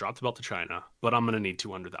 I will drop the belt to Chyna, but I'm going to need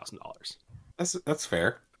 $200,000. That's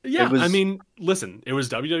fair. Yeah, I mean, listen, it was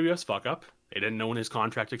WWF's fuck up. They didn't know when his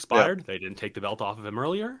contract expired. Yeah. They didn't take the belt off of him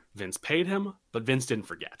earlier. Vince paid him, but Vince didn't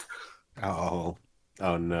forget. Oh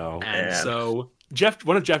no. And so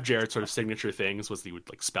one of Jeff Jarrett's sort of signature things was he would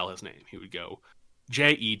like spell his name. He would go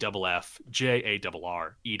JEFFJARRETT,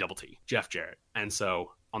 Jeff Jarrett. And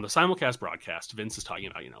so on the simulcast broadcast, Vince is talking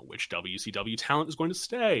about, you know, which WCW talent is going to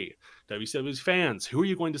stay, WCW's fans, who are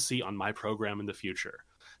you going to see on my program in the future?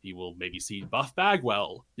 You will maybe see Buff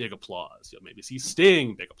Bagwell, big applause. You'll maybe see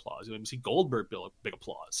Sting, big applause. You'll maybe see Goldberg, big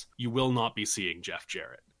applause. You will not be seeing Jeff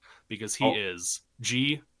Jarrett because he is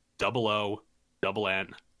GOONNEE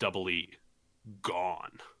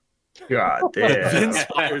gone. God damn. Vince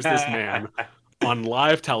fires this man on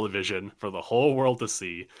live television for the whole world to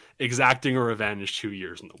see, exacting a revenge 2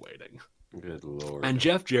 years in the waiting. Good lord. And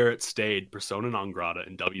Jeff Jarrett stayed persona non grata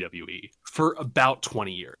in WWE for about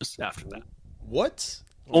 20 years after that. What?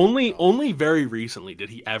 Only very recently did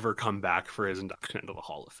he ever come back for his induction into the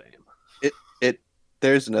Hall of Fame.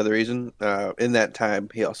 There's another reason. In that time,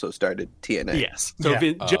 he also started TNA. Yes. So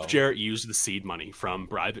Jeff Jarrett used the seed money from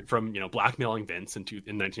blackmailing Vince in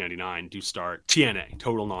 1999 to start TNA,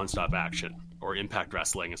 Total Nonstop Action, or Impact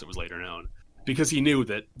Wrestling as it was later known, because he knew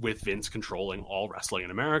that with Vince controlling all wrestling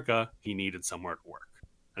in America, he needed somewhere to work,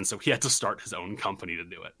 and so he had to start his own company to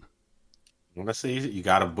do it. Honestly, you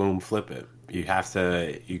gotta flip it. You do have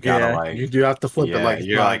to flip it. Like,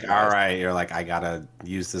 you're like, all right, you're like, I gotta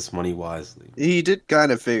use this money wisely. He did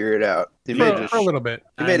kind of figure it out. He made a little bit.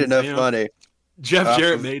 He made enough money. Jeff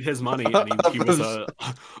Jarrett made his money, and he was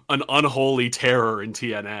an unholy terror in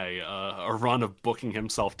TNA, a run of booking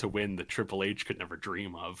himself to win that Triple H could never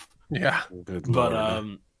dream of. Yeah. Good but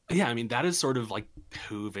lord. yeah, I mean, that is sort of like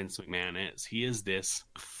who Vince McMahon is. He is this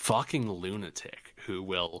fucking lunatic who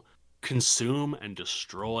will consume and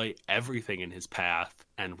destroy everything in his path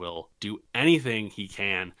and will do anything he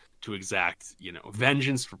can to exact,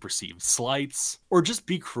 vengeance for perceived slights or just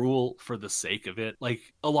be cruel for the sake of it. Like,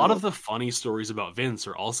 a lot of the funny stories about Vince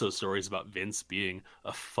are also stories about Vince being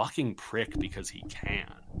a fucking prick because he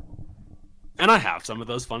can. And I have some of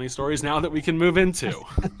those funny stories now that we can move into.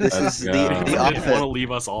 This is the I didn't want to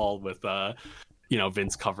leave us all with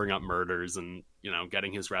Vince covering up murders and,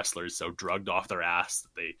 getting his wrestlers so drugged off their ass that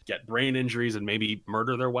they get brain injuries and maybe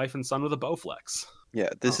murder their wife and son with a Bowflex. Yeah,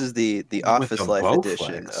 this is the Office Life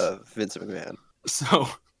edition of Vince McMahon. So,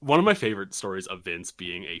 one of my favorite stories of Vince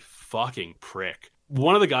being a fucking prick.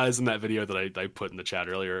 One of the guys in that video that I put in the chat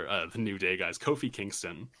earlier, the New Day guys, Kofi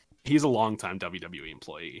Kingston, he's a longtime WWE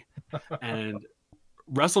employee. And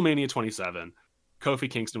WrestleMania 27, Kofi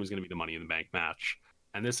Kingston was going to be the Money in the Bank match.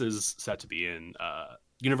 And this is set to be in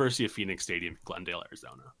University of Phoenix Stadium, Glendale,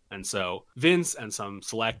 Arizona. And so Vince and some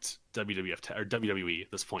select WWE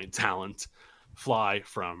at this point talent fly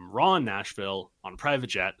from Raw in Nashville on a private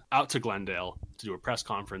jet out to Glendale to do a press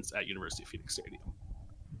conference at University of Phoenix Stadium.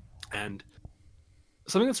 And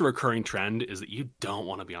something that's a recurring trend is that you don't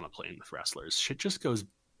want to be on a plane with wrestlers. Shit just goes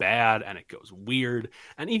bad and it goes weird.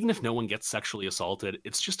 And even if no one gets sexually assaulted,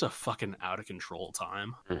 it's just a fucking out of control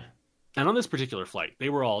time. And on this particular flight, they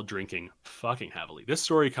were all drinking fucking heavily. This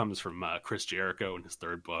story comes from Chris Jericho in his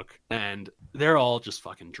third book. And they're all just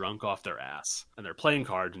fucking drunk off their ass. And they're playing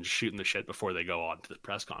cards and just shooting the shit before they go on to the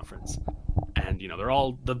press conference. And, they're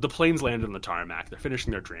all... The planes landed on the tarmac. They're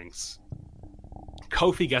finishing their drinks.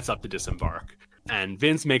 Kofi gets up to disembark. And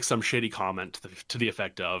Vince makes some shitty comment to the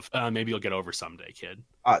effect of, maybe you'll get over someday, kid.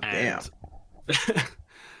 Ah, damn.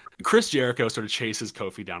 Chris Jericho sort of chases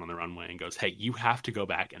Kofi down on the runway and goes, "Hey, you have to go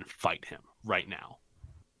back and fight him right now.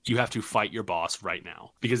 You have to fight your boss right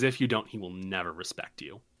now, because if you don't, he will never respect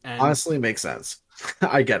you." And Honestly, makes sense.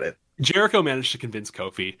 I get it. Jericho managed to convince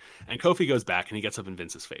Kofi, and Kofi goes back and he gets up in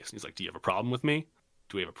Vince's face and he's like, "Do you have a problem with me?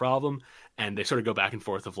 Do we have a problem?" And they sort of go back and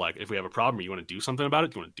forth of like, if we have a problem, you want to do something about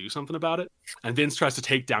it? Do you want to do something about it? And Vince tries to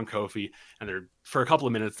take down Kofi, and they're, for a couple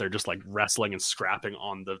of minutes, they're just like wrestling and scrapping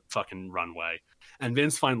on the fucking runway. And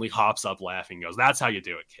Vince finally hops up laughing and goes, "That's how you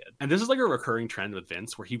do it, kid." And this is like a recurring trend with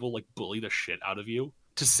Vince where he will like bully the shit out of you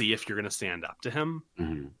to see if you're going to stand up to him.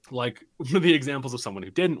 Mm-hmm. Like, one of the examples of someone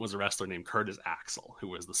who didn't was a wrestler named Curtis Axel, who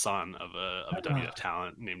was the son of a WWF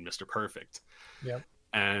talent named Mr. Perfect. Yep.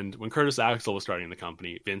 And when Curtis Axel was starting the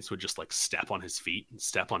company, Vince would just like step on his feet and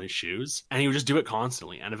step on his shoes, and he would just do it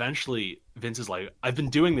constantly. And eventually Vince is like, "I've been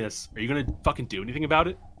doing this. Are you going to fucking do anything about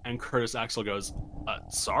it?" And Curtis Axel goes,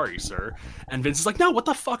 "Sorry, sir." And Vince is like, "No, what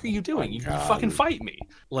the fuck are you doing? You fucking fight me."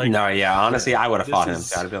 Like, no, yeah, honestly, I would have this fought him.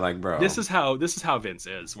 is- I'd be like, bro. This is how Vince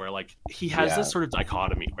is, where like he has Yeah. this sort of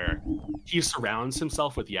dichotomy where he surrounds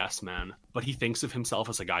himself with yes men, but he thinks of himself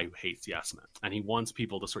as a guy who hates yes men, and he wants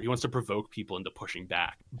people to he wants to provoke people into pushing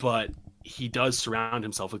back. But he does surround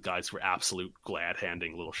himself with guys who are absolute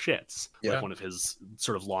glad-handing little shits. Yeah. Like one of his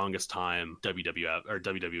sort of longest time WWF or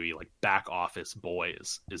WWE like back office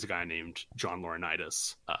boys is a guy named John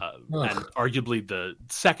Laurinaitis, and arguably the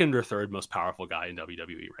second or third most powerful guy in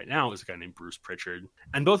WWE right now is a guy named Bruce Pritchard.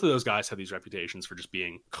 And both of those guys have these reputations for just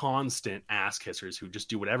being constant ass kissers who just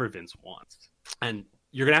do whatever Vince wants. And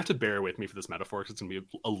you're gonna have to bear with me for this metaphor because it's gonna be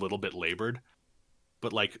a little bit labored.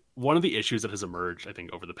 But like one of the issues that has emerged, I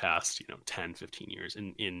think, over the past, 10, 15 years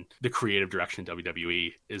in the creative direction of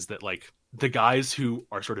WWE is that like the guys who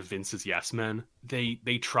are sort of Vince's yes men, they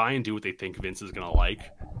try and do what they think Vince is gonna like.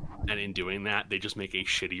 And in doing that, they just make a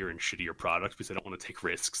shittier and shittier product because they don't want to take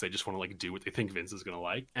risks. They just want to like do what they think Vince is gonna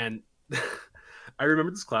like. And I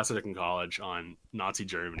remember this class I took in college on Nazi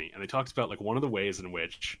Germany, and they talked about like one of the ways in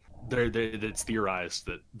which it's theorized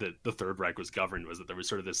that the Third Reich was governed was that there was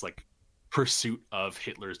sort of this like pursuit of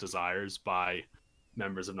Hitler's desires by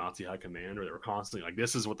members of Nazi high command, or they were constantly like,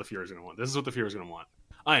 "This is what the Fuhrer's going to want. This is what the Fuhrer's going to want."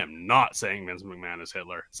 I am not saying Vince McMahon is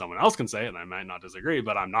Hitler. Someone else can say it, and I might not disagree,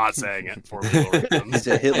 but I'm not saying it for legal reasons. He's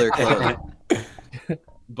a Hitler clone.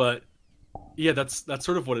 But yeah, that's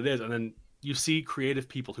sort of what it is. And then you see creative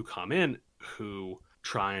people who come in who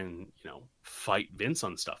try and fight Vince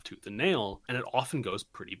on stuff tooth and nail, and it often goes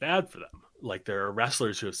pretty bad for them. Like there are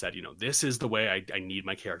wrestlers who have said, this is the way I need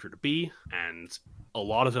my character to be, and a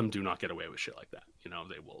lot of them do not get away with shit like that.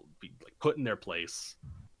 They will be like put in their place.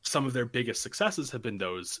 Some of their biggest successes have been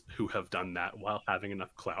those who have done that while having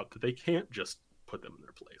enough clout that they can't just put them in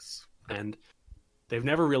their place. And they've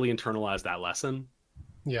never really internalized that lesson.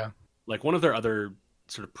 Yeah. Like one of their other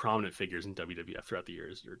sort of prominent figures in WWF throughout the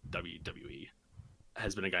years, or WWE,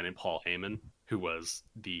 has been a guy named Paul Heyman, who was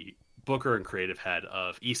the booker and creative head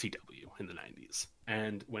of ECW in the 90s.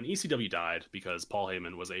 And when ECW died, because Paul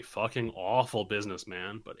Heyman was a fucking awful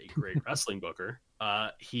businessman, but a great wrestling booker,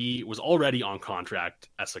 he was already on contract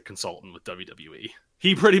as a consultant with WWE.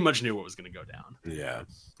 He pretty much knew what was going to go down. Yeah.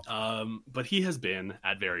 But he has been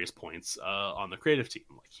at various points on the creative team.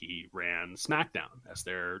 Like he ran SmackDown as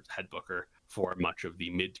their head booker for much of the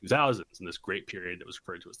mid 2000s in this great period that was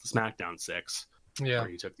referred to as the SmackDown Six. Yeah. Where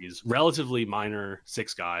he took these relatively minor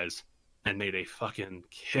 6 guys and made a fucking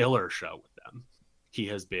killer show with them. He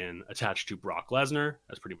has been attached to Brock Lesnar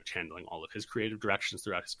as pretty much handling all of his creative directions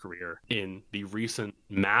throughout his career. In the recent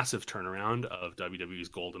massive turnaround of WWE's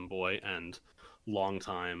Golden Boy and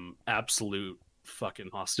longtime absolute fucking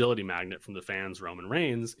hostility magnet from the fans, Roman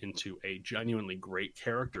Reigns, into a genuinely great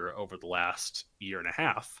character over the last year and a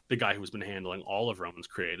half. The guy who's been handling all of Roman's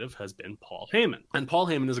creative has been Paul Heyman. And Paul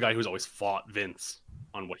Heyman is a guy who's always fought Vince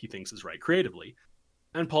on what he thinks is right creatively.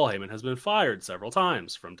 And Paul Heyman has been fired several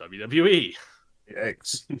times from WWE.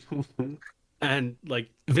 Yikes. And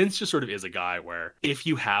like Vince just sort of is a guy where if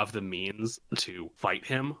you have the means to fight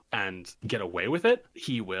him and get away with it,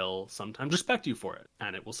 he will sometimes respect you for it.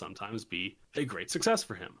 And it will sometimes be a great success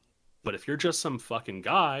for him. But if you're just some fucking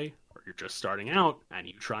guy, or you're just starting out and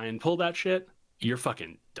you try and pull that shit, you're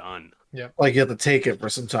fucking done. Like you have to take it for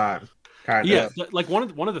some time. Kind Yeah, of. like one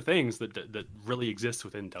of the things that really exists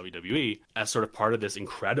within WWE as sort of part of this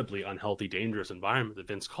incredibly unhealthy, dangerous environment that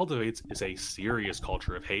Vince cultivates is a serious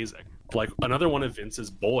culture of hazing. Like another one of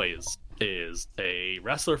Vince's boys is a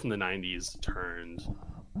wrestler from the 90s turned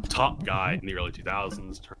top guy in the early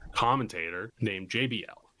 2000s turned commentator named JBL.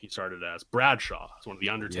 He started as Bradshaw, as one of the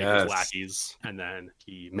Undertaker's lackeys, and then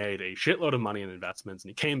he made a shitload of money in investments, and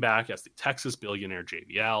he came back as the Texas billionaire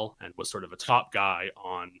JBL and was sort of a top guy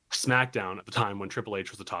on SmackDown at the time when Triple H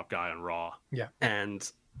was the top guy on Raw. Yeah.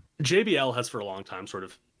 And JBL has for a long time sort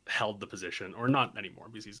of held the position, or not anymore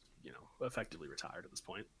because he's, effectively retired at this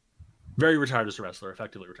point. Very retired as a wrestler,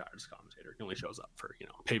 effectively retired as a commentator. He only shows up for,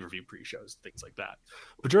 pay-per-view pre-shows, things like that.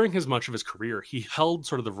 But during much of his career, he held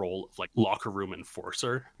sort of the role of like locker room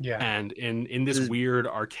enforcer. Yeah. And in this weird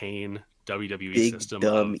arcane WWE Big, system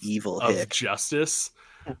dumb, of, evil of hick. justice,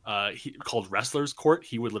 called Wrestler's Court,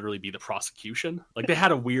 he would literally be the prosecution. Like, they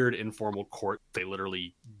had a weird informal court. They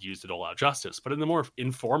literally used to dole out justice. But in the more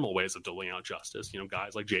informal ways of doling out justice,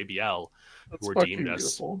 guys like JBL, who were deemed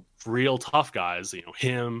as real tough guys,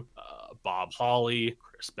 him, Bob Holly,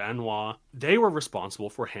 Chris Benoit, they were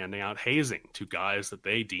responsible for handing out hazing to guys that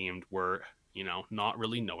they deemed were, not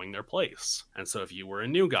really knowing their place. And so if you were a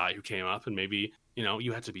new guy who came up and maybe,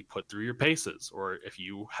 you had to be put through your paces, or if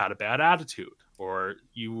you had a bad attitude, or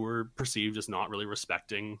you were perceived as not really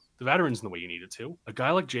respecting the veterans in the way you needed to, a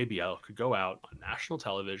guy like JBL could go out on national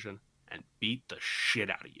television and beat the shit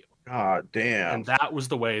out of you. God damn. And that was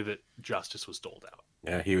the way that justice was doled out.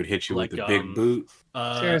 Yeah, he would hit you Like, with the big boot.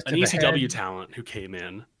 Chairs An to the ECW head. talent who came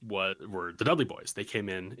in were the Dudley Boys. They came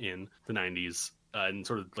in the 90s, and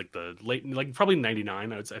sort of like the late, like probably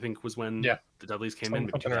 99, I think was when Yeah. the Dudleys came in,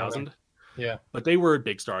 maybe Something around 2000. Yeah. But they were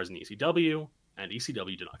big stars in ECW, and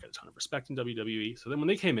ECW did not get a ton of respect in WWE. So then when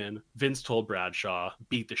they came in, Vince told Bradshaw,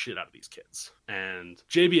 beat the shit out of these kids. And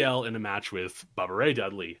JBL, in a match with Bubba Ray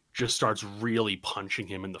Dudley, just starts really punching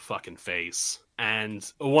him in the fucking face. And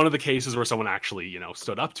one of the cases where someone actually,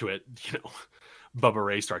 stood up to it, Bubba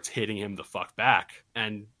Ray starts hitting him the fuck back.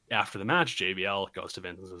 And after the match, JBL goes to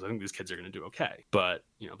Vince and says, I think these kids are going to do okay. But,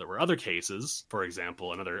 there were other cases. For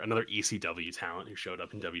example, another ECW talent who showed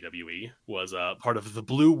up in WWE was part of the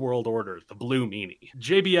Blue World Order, the Blue Meanie.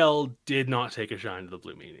 JBL did not take a shine to the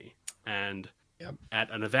Blue Meanie. And at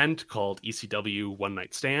an event called ECW One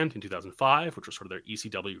Night Stand in 2005, which was sort of their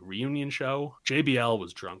ECW reunion show, JBL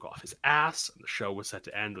was drunk off his ass, and the show was set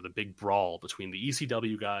to end with a big brawl between the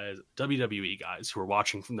ECW guys, WWE guys, who were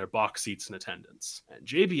watching from their box seats in attendance. And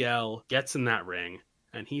JBL gets in that ring,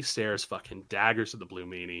 and he stares fucking daggers at the Blue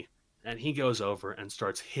Meanie, and he goes over and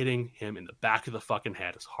starts hitting him in the back of the fucking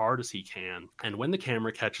head as hard as he can. And when the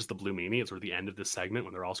camera catches the Blue Meanie at sort of the end of this segment,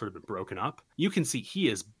 when they're all sort of been broken up, you can see he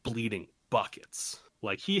is bleeding buckets.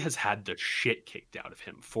 Like, he has had the shit kicked out of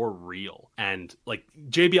him for real. And, like,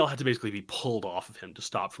 JBL had to basically be pulled off of him to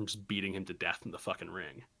stop from just beating him to death in the fucking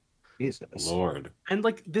ring. Jesus. Lord. And,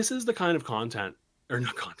 like, this is the kind of conduct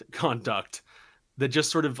that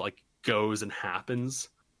just sort of, like, goes and happens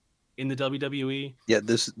in the WWE. Yeah,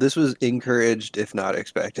 this was encouraged, if not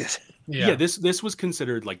expected. Yeah, this was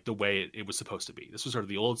considered like the way it was supposed to be. This was sort of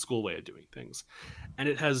the old school way of doing things. And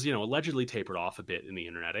it has, allegedly tapered off a bit in the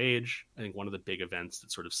internet age. I think one of the big events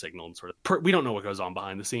that sort of signaled we don't know what goes on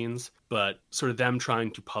behind the scenes, but sort of them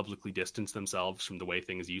trying to publicly distance themselves from the way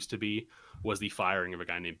things used to be was the firing of a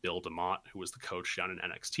guy named Bill DeMott, who was the coach down in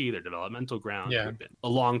NXT, their developmental ground, who had been a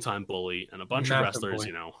longtime bully, and a bunch of Massive wrestlers,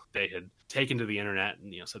 bully. they had taken to the internet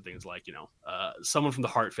and, said things like, someone from the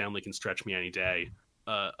Hart family can stretch me any day.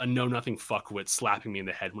 A know-nothing fuckwit slapping me in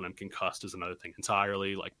the head when I'm concussed is another thing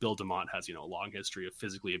entirely. Like, Bill DeMott has, a long history of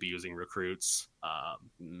physically abusing recruits,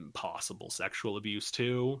 possible sexual abuse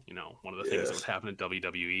too. One of the things that would happen at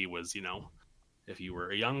WWE was, if you were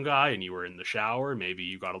a young guy and you were in the shower, maybe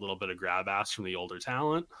you got a little bit of grab ass from the older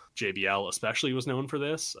talent. JBL especially was known for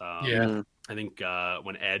this. I think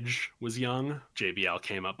when Edge was young, JBL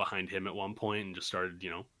came up behind him at one point and just started,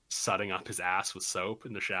 sudding up his ass with soap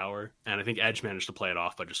in the shower. And I think Edge managed to play it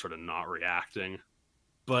off by just sort of not reacting.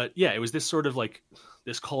 But yeah, it was this sort of like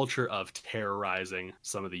this culture of terrorizing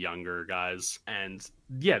some of the younger guys. And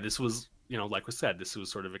yeah, this was, like we said, this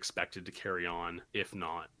was sort of expected to carry on, if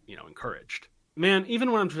not, encouraged. Man,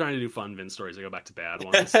 even when I'm trying to do fun Vince stories, I go back to bad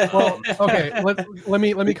ones. Well, okay, let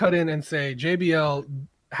me cut in and say JBL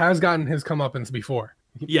has gotten his comeuppance before.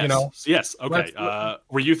 Yes, yes. Okay.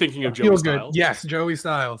 Were you thinking of Joey Feel Styles? good. Yes, Joey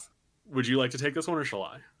Styles. Would you like to take this one, or shall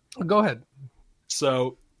I? Go ahead.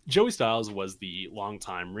 So Joey Styles was the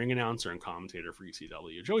longtime ring announcer and commentator for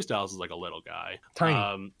ECW. Joey Styles is like a little guy,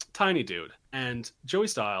 tiny dude, and Joey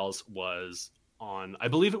Styles was on, I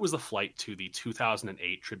believe it was the flight to the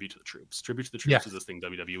 2008 Tribute to the Troops. Tribute to the Troops is this thing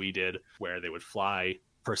WWE did where they would fly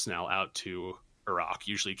personnel out to Iraq,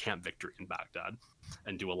 usually Camp Victory in Baghdad,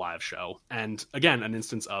 and do a live show. And again, an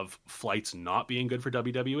instance of flights not being good for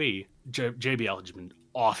WWE. JBL had been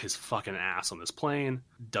off his fucking ass on this plane.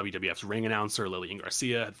 WWF's ring announcer, Lillian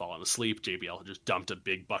Garcia, had fallen asleep. JBL had just dumped a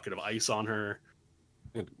big bucket of ice on her.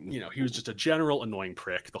 You know, he was just a general annoying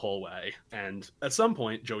prick the whole way. And at some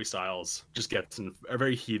point, Joey Styles just gets in a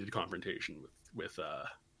very heated confrontation with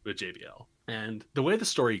JBL. And the way the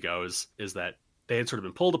story goes is that they had sort of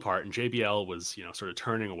been pulled apart, and JBL was, you know, sort of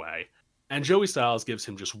turning away. And Joey Styles gives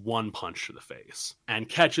him just one punch to the face and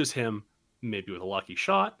catches him maybe with a lucky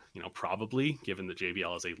shot, you know, probably, given that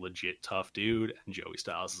JBL is a legit tough dude and Joey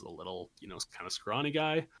Styles is a little, you know, kind of scrawny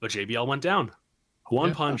guy. But JBL went down.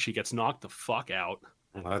 One punch, he gets knocked the fuck out.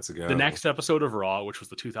 Well, that's a go. The next episode of Raw, which was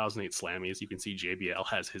the 2008 Slammies, you can see JBL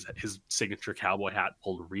has his signature cowboy hat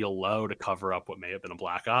pulled real low to cover up what may have been a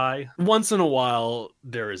black eye. Once in a while,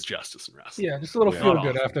 there is justice in wrestling. Yeah, just a little feel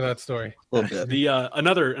good after that story. A little bit. The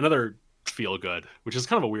another feel good, which is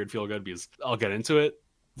kind of a weird feel good because I'll get into it,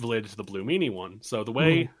 related to the Blue Meanie one. So the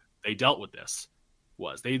way they dealt with this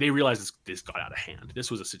was they realized this got out of hand. This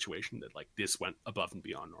was a situation that, like, this went above and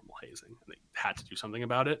beyond normal hazing, and they had to do something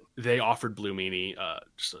about it. They offered Blue Meanie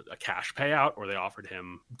just a cash payout, or they offered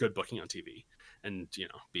him good booking on TV. And, you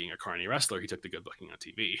know, being a carny wrestler, he took the good booking on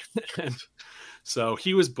TV. And so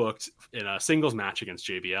he was booked in a singles match against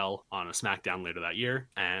JBL on a SmackDown later that year,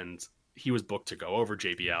 and he was booked to go over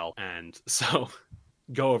JBL, and so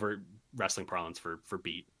go over wrestling parlance for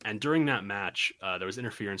beat. And during that match, there was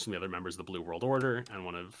interference from the other members of the Blue World Order, and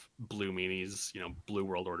one of Blue Meanie's, you know, Blue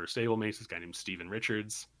World Order stablemates, this guy named Stevie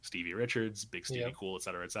Richards, Big Stevie Cool,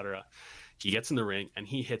 etc., etc. He gets in the ring and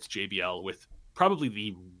he hits JBL with probably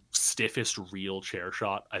the stiffest real chair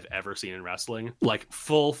shot I've ever seen in wrestling. Like,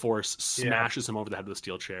 full force, smashes him over the head with a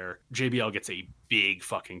steel chair. JBL gets a big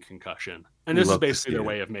fucking concussion. And this is basically their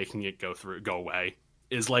way of making it go away.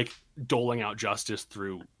 Is like doling out justice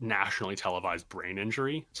through nationally televised brain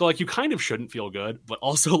injury. So, like, you kind of shouldn't feel good, but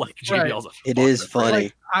also, like, JBL's It is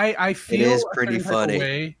funny. Like, I feel it is pretty funny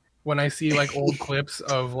way when I see, like, old clips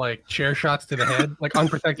of, like, chair shots to the head, like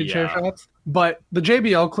unprotected chair shots. But the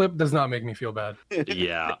JBL clip does not make me feel bad.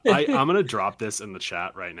 Yeah, I'm gonna drop this in the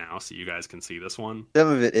chat right now so you guys can see this one. Some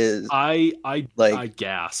of it is. I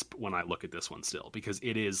gasp when I look at this one still, because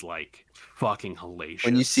it is, like, fucking hellacious.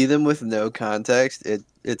 When you see them with no context,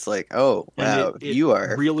 it's like, oh wow, you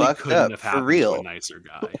are really fucked couldn't up have for real. To a nicer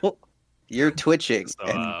guy. You're twitching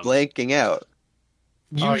and blanking out.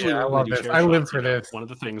 Usually, I love this. I live for this. One of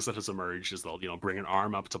the things that has emerged is they'll, you know, bring an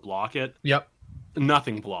arm up to block it. Yep.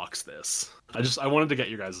 Nothing blocks this. I wanted to get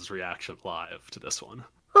your guys' reaction live to this one.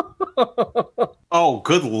 Oh,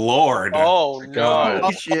 good lord! Oh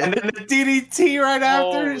no! And then the DDT right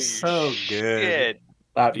after. Holy So good.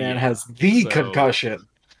 That man has the concussion.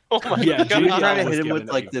 Oh my Yeah, god! You're JBL trying to was hit him with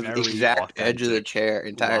given like a the very exact edge of the authentic chair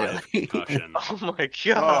entirely. live concussion. Oh my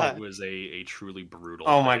god! It was a truly brutal.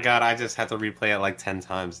 Oh my thing. god! I just had to replay it like 10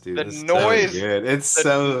 times, dude. The It's noise- So good. It's the-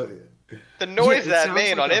 so. The noise it that sounds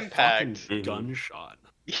made like on a impact. fucking gunshot.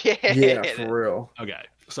 Yeah. Yeah, for real. Okay,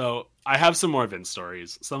 so I have some more Vince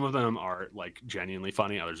stories. Some of them are, like, genuinely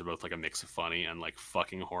funny. Others are both like a mix of funny and, like,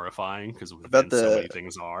 fucking horrifying, because with About Vince, so the- many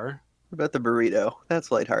things are. What about the burrito?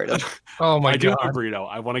 That's lighthearted. Oh my I do god. have a burrito.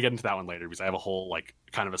 I want to get into that one later because I have a whole, like,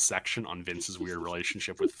 kind of a section on Vince's weird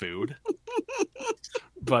relationship with food.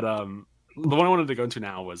 But the one I wanted to go into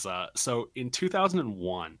now was so in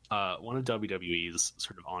 2001, one of WWE's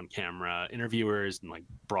sort of on-camera interviewers and, like,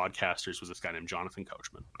 broadcasters was this guy named Jonathan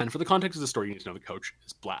Coachman. And for the context of the story, you need to know the coach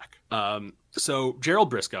is black. So Gerald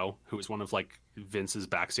Briscoe, who was one of, like, Vince's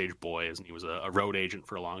backstage boys, and he was a road agent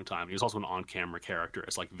for a long time. He was also an on-camera character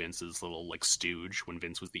as, like, Vince's little, like, stooge when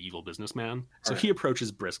Vince was the evil businessman. So he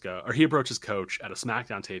approaches Coach at a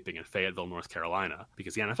SmackDown taping in Fayetteville, North Carolina,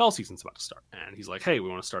 because the NFL season's about to start. And he's like, hey, we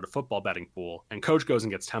want to start a football betting pool. And Coach goes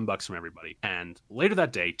and gets $10 from everybody. And later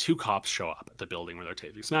that day, 2 cops show up at the building where they're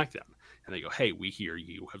taping SmackDown. And they go, hey, we hear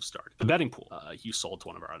you have started the betting pool. You sold to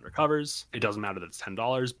one of our undercovers. It doesn't matter that it's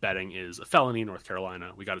 $10. Betting is a felony in North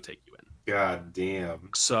Carolina. We got to take you in. God damn.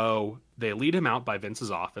 So they lead him out by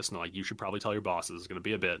Vince's office, and they're like, you should probably tell your bosses, it's going to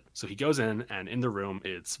be a bit. So he goes in, and in the room,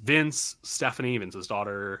 it's Vince, Stephanie, Vince's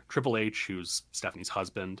daughter, Triple H, who's Stephanie's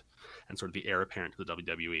husband, and sort of the heir apparent to the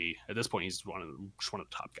WWE. At this point, he's just one of the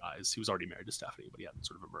top guys. He was already married to Stephanie, but he hadn't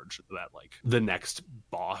sort of emerged into that, like, the next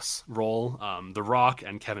boss role. The Rock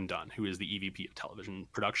and Kevin Dunn, who is the EVP of television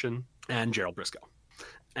production, and Gerald Briscoe.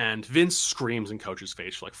 And Vince screams in Coach's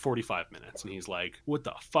face for like 45 minutes. And he's like, what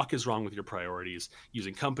the fuck is wrong with your priorities?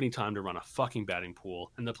 Using company time to run a fucking betting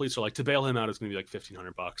pool. And the police are like, to bail him out, it's going to be like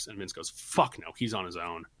 $1,500. And Vince goes, fuck no, he's on his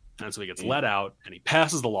own. And so he gets let out, and he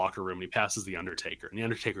passes the locker room, and he passes the Undertaker. And the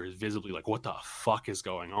Undertaker is visibly like, what the fuck is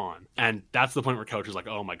going on? And that's the point where Coach is like,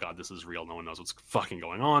 oh my God, this is real. No one knows what's fucking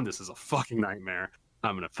going on. This is a fucking nightmare.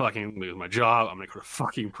 I'm gonna fucking lose my job. I'm gonna go to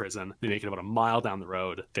fucking prison. They make it about a mile down the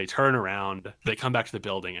road. They turn around. They come back to the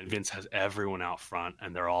building, and Vince has everyone out front,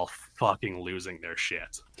 and they're all fucking losing their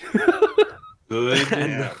shit.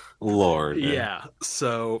 Good lord. Yeah.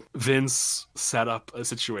 So Vince set up a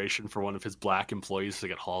situation for one of his black employees to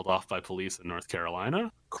get hauled off by police in North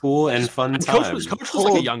Carolina. Cool and fun And time. Coach was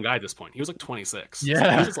like a young guy at this point. He was like 26.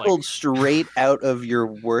 Yeah. He was like, Pulled straight out of your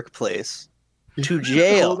workplace to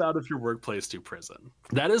jail. pulled out of your workplace to prison.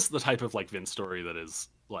 That is the type of like Vince story that is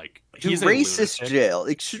like To he's a racist lunatic. jail.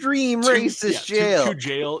 Extreme To- racist yeah, jail. to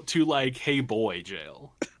jail to like hey boy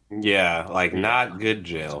jail. Yeah, like not good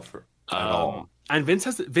jail for at all. And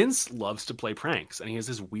Vince loves to play pranks, and he has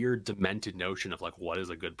this weird, demented notion of like what is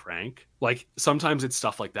a good prank. Like sometimes it's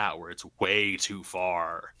stuff like that where it's way too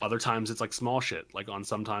far. Other times it's like small shit, like on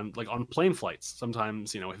plane flights.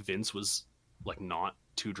 Sometimes if Vince was like not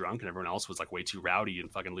too drunk and everyone else was like way too rowdy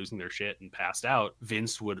and fucking losing their shit and passed out,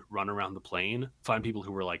 Vince would run around the plane, find people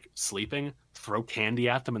who were like sleeping, throw candy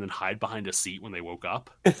at them, and then hide behind a seat when they woke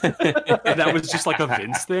up. And that was just like a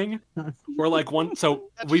Vince thing. Or like one. So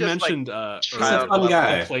That's we just, like, mentioned He's a fun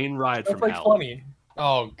guy. the plane ride That's from like hell. funny.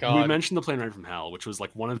 Oh We god. mentioned the plane ride from hell, which was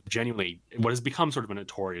like one of genuinely what has become sort of a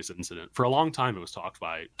notorious incident. For a long time, it was talked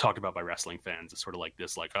about by wrestling fans. It's sort of like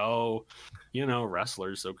this, like, oh,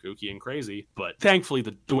 wrestlers so kooky and crazy. But thankfully,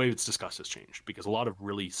 the way it's discussed has changed because a lot of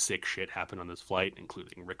really sick shit happened on this flight,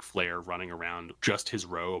 including Ric Flair running around just his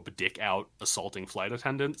robe, dick out, assaulting flight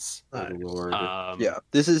attendants. Good lord. Yeah,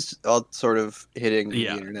 this is all sort of hitting the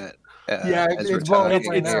Yeah. internet. Yeah, as it's we're blowing up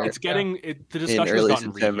talking right now. here. It's getting the discussion has early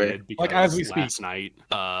gotten September. reheated because Like, as we speak. last night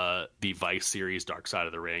the Vice series Dark Side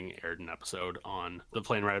of the Ring aired an episode on the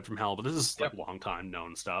plane ride from hell, but this is like long time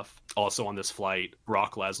known stuff. Also on this flight,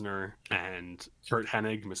 Brock Lesnar and Kurt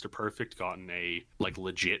Hennig, Mr. Perfect, got in a like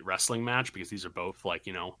legit wrestling match because these are both like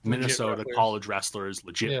Minnesota wrestlers. college wrestlers,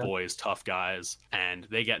 legit Yeah. boys, tough guys, and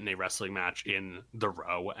they get in a wrestling match in the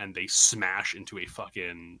row and they smash into a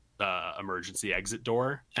fucking emergency exit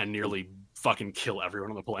door and nearly fucking kill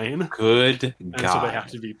everyone on the plane. Good And God. so they have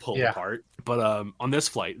to be pulled Yeah. apart. But on this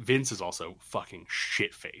flight, Vince is also fucking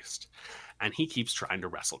shit-faced. And he keeps trying to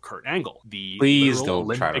wrestle Kurt Angle, the Please literal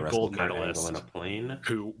don't try to Olympic wrestle gold Kurt Angle medalist in a plane.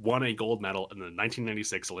 who won a gold medal in the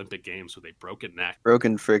 1996 Olympic Games with a broken neck.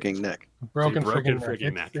 Broken freaking neck. broken broken freaking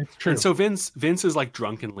freaking neck. neck. It's true. And so Vince is like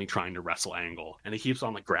drunkenly trying to wrestle Angle, and he keeps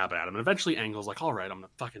on like grabbing at him. And eventually Angle's like, "All right, I'm gonna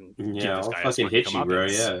fucking give Yeah, this I'll guy fucking hit you, bro.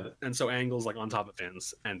 comeuppance." Yeah. And so Angle's like on top of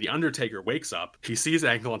Vince, and the Undertaker wakes up. He sees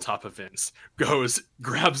Angle on top of Vince, goes,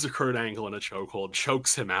 grabs Kurt Angle in a chokehold,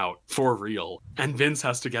 chokes him out for real. And Vince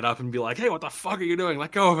has to get up and be like, "Hey, what the fuck are you doing?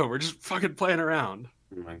 Let go of him. We're just fucking playing around."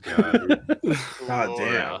 Oh my God. God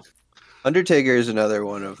damn. Yeah. Undertaker is another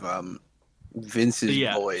one of Vince's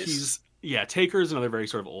Yeah, boys. Taker's another very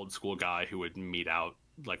sort of old school guy who would mete out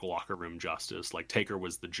like locker room justice. Like Taker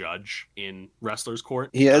was the judge in Wrestler's Court.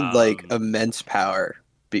 He had like Um, immense power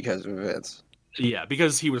because of Vince. Yeah,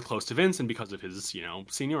 because he was close to Vince and because of his,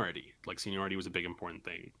 seniority. Like seniority was a big important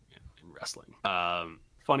thing in wrestling.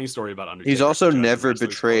 Funny story about Undertaker. He's also the judge in never Wrestler's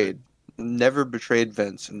betrayed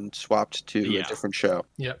Vince and swapped to Yeah. a different show.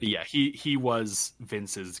 Court. Yeah, he was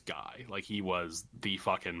Vince's guy. Like he was the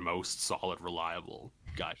fucking most solid, reliable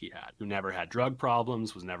guy he had. Who never had drug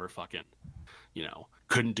problems, was never fucking,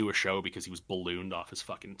 couldn't do a show because he was ballooned off his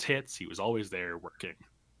fucking tits. He was always there working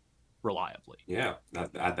reliably. Yeah,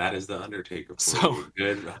 that is the Undertaker. For So, you.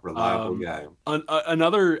 Good, reliable guy.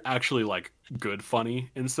 Another actually like good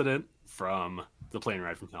funny incident from the plane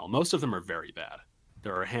ride from hell. Most of them are very bad.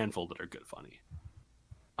 There are a handful that are good funny.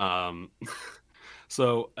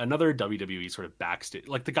 So another WWE sort of backstage,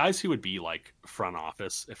 like the guys who would be like front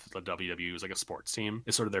office if the WWE was like a sports team,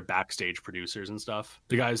 is sort of their backstage producers and stuff.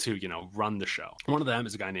 The guys who run the show. One of them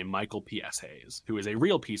is a guy named Michael P.S. Hayes, who is a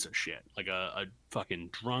real piece of shit, like a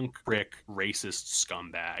fucking drunk, prick, racist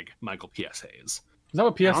scumbag. Michael P.S. Hayes. Is that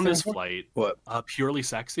what PS And on this stands for? flight, What? purely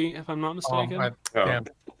sexy, if I'm not Oh, mistaken. damn. I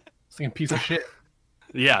was thinking piece of shit.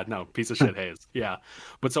 Yeah, no, piece of shit Hayes. Yeah.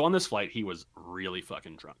 But so on this flight, he was really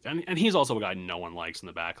fucking drunk. And he's also a guy no one likes in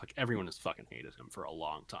the back. Like everyone has fucking hated him for a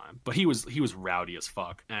long time. But he was rowdy as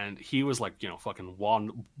fuck. And he was like, fucking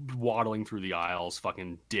waddling through the aisles,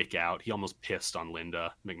 fucking dick out. He almost pissed on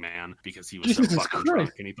Linda McMahon because he was so Jesus fucking Christ.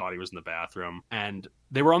 drunk and he thought he was in the bathroom. And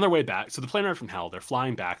they were on their way back. So the plane ride from hell, they're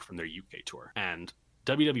flying back from their UK tour. And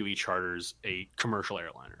WWE charters a commercial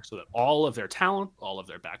airliner so that all of their talent, all of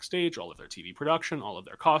their backstage, all of their TV production, all of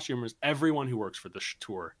their costumers, everyone who works for this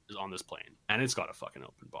tour is on this plane. And it's got a fucking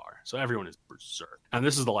open bar. So everyone is berserk. And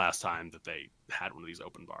this is the last time that they had one of these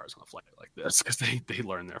open bars on a flight like this because they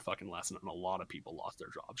learned their fucking lesson and a lot of people lost their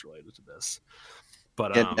jobs related to this.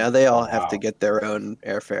 But And now they all have to wow. get their own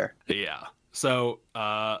airfare. yeah. So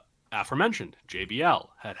aforementioned JBL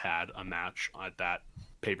had a match at that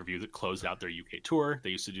pay-per-view that closed out their UK tour.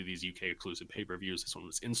 They used to do these UK exclusive pay-per-views. This one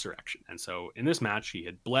was Insurrection. And so in this match, he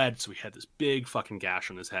had bled. So he had this big fucking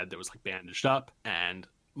gash on his head that was like bandaged up. And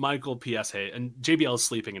Michael P.S. Hayes, and JBL is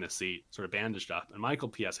sleeping in a seat, sort of bandaged up. And Michael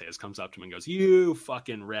P.S. Hayes comes up to him and goes, "You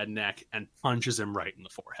fucking redneck," and punches him right in the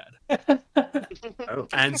forehead. Oh.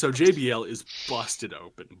 And so JBL is busted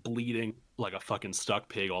open, bleeding like a fucking stuck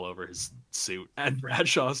pig all over his suit. And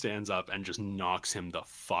Bradshaw stands up and just knocks him the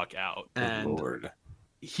fuck out. Good And Lord.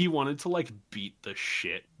 he wanted to like beat the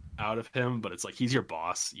shit out of him, but it's like, he's your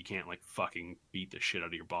boss. You can't like fucking beat the shit out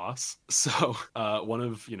of your boss. So one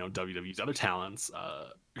of, you know, WWE's other talents, a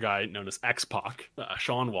guy known as X-Pac,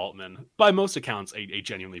 Sean Waltman, by most accounts a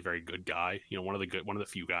genuinely very good guy, you know, one of the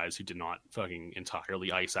few guys who did not fucking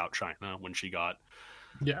entirely ice out China when she got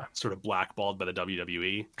Yeah. sort of blackballed by the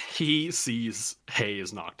WWE. He sees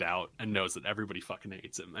Hayes knocked out and knows that everybody fucking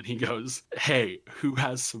hates him, and he goes, "Hey, who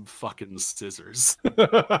has some fucking scissors?"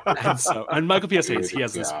 And Michael P.S. Hayes, he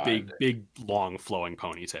has this God. big, long, flowing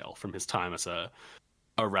ponytail from his time as a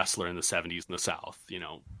wrestler in the 70s in the South. You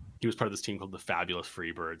know, he was part of this team called the Fabulous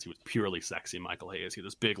Freebirds. He was purely sexy, Michael Hayes. He had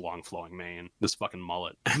this big, long, flowing mane, this fucking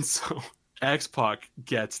mullet. And so X-Pac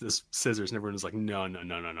gets this scissors, and everyone's like, no,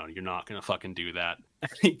 you're not gonna fucking do that.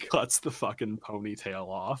 And he cuts the fucking ponytail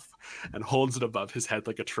off and holds it above his head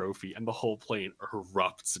like a trophy, and the whole plane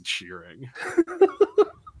erupts in cheering.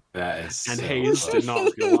 That is And so Hayes funny. did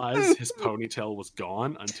not realize his ponytail was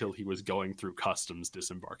gone until he was going through customs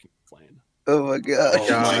disembarking the plane. Oh my god. Oh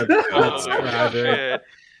God. my That's God. tragic. Shit.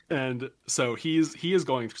 And so he is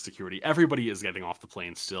going through security. Everybody is getting off the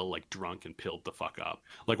plane still like drunk and pilled the fuck up.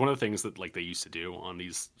 Like one of the things that like they used to do on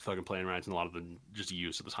these fucking plane rides, and a lot of them just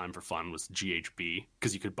used at the time for fun, was GHB,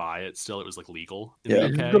 because you could buy it still. It was like legal in Yeah. the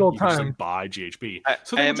UK. Good old You could just, time. like, buy GHB. I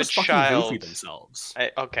So they am would a just fucking child. roofie themselves.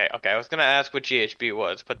 Okay. I was gonna ask what GHB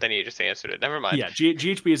was, but then you just answered it. Never mind. Yeah,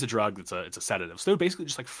 GHB is a drug it's a sedative. So they would basically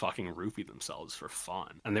just like fucking roofie themselves for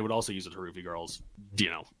fun. And they would also use it to roofie girls, you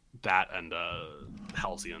know, that and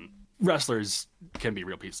Halcyon. Wrestlers can be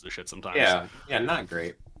real pieces of shit sometimes. Yeah, not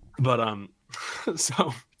great. But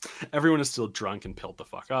so everyone is still drunk and pilled the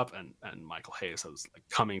fuck up, and Michael Hayes is like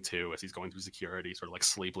coming to as he's going through security, sort of like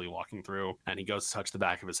sleepily walking through, and he goes to touch the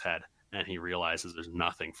back of his head, and he realizes there's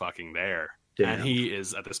nothing fucking there. Damn. And he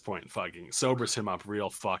is at this point fucking sobers him up real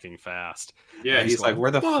fucking fast. Yeah, And he's like, going,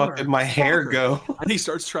 where the fuck did my hair go? And he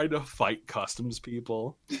starts trying to fight customs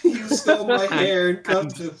people. You stole my hair in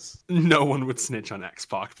customs. No one would snitch on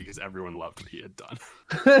X-Pac because everyone loved what he had done.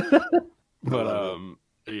 But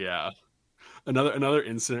yeah. Another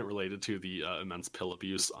incident related to the immense pill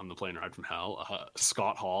abuse on the plane ride from hell.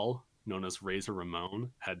 Scott Hall, known as Razor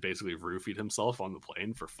Ramon, had basically roofied himself on the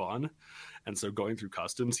plane for fun, and so going through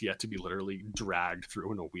customs, he had to be literally dragged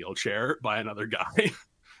through in a wheelchair by another guy.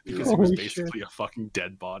 Because he was Holy basically a fucking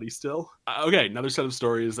dead body still. Okay, another set of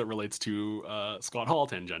stories that relates to Scott Hall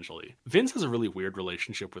tangentially. Vince has a really weird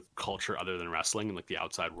relationship with culture other than wrestling and like the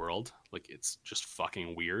outside world. Like it's just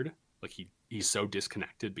fucking weird. Like he's so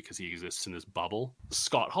disconnected because he exists in this bubble.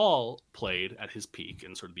 Scott Hall played at his peak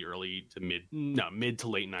in sort of the mid to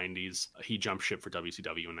late 90s. He jumped ship for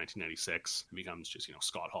WCW in 1996 and becomes just, you know,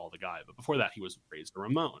 Scott Hall the guy. But before that, he was Razor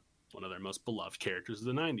Ramon, one of their most beloved characters of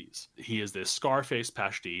the 90s. He is this Scarface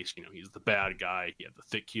pastiche. You know, he's the bad guy. He had the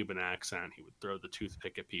thick Cuban accent. He would throw the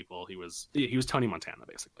toothpick at people. He was Tony Montana,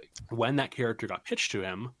 basically. When that character got pitched to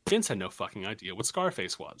him, Vince had no fucking idea what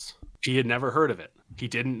Scarface was. He had never heard of it. He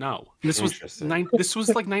didn't know. This was Interesting. this was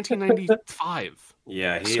like 1995.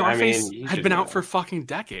 Yeah, Scarface he had should been know. out for fucking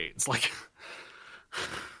decades. Like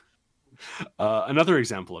another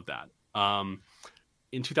example of that.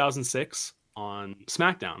 In 2006 on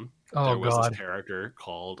SmackDown, Oh there was god. this character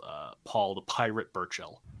called Paul the Pirate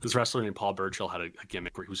Burchill. This wrestler named Paul Burchill had a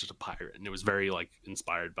gimmick where he was just a pirate, and it was very like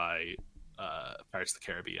inspired by Pirates of the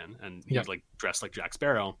Caribbean, and he Yeah. was like dressed like Jack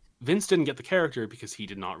Sparrow. Vince didn't get the character because he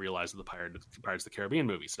did not realize that the Pirates of the Caribbean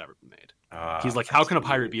movies had ever been made. He's like, how can a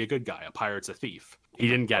pirate be a good guy? A pirate's a thief. He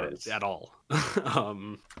didn't get it at all.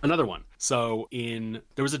 Another one. So there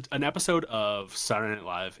was an episode of Saturday Night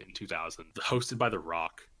Live in 2000 hosted by The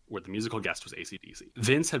Rock, where the musical guest was AC/DC.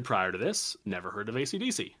 Vince had prior to this never heard of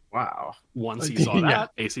AC/DC. Wow. Once he saw Yeah.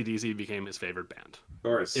 that, AC/DC became his favorite band. Of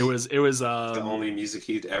course. It was the only music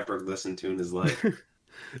he'd ever listened to in his life.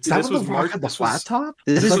 Is that This when was the March- rock had the this was- flat top?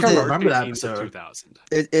 This I is think I the- remember that 18th of episode. 2000.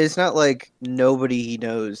 It's not like nobody he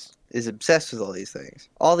knows is obsessed with all these things.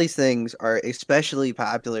 All these things are especially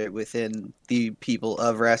popular within the people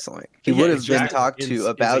of wrestling. He Yeah, would have been exactly. talked It's to a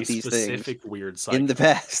about these things specific weird cycle. in the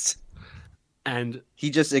past. And He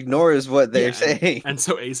just ignores what they're yeah, saying. and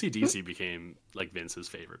so AC/DC became like Vince's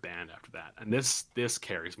favorite band after that. And this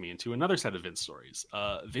carries me into another set of Vince stories.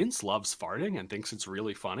 Vince loves farting and thinks it's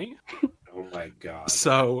really funny. Oh my god.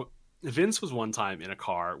 So Vince was one time in a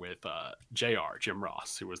car with JR, Jim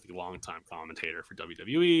Ross, who was the longtime commentator for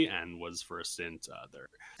WWE and was for a stint their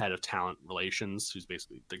head of talent relations, who's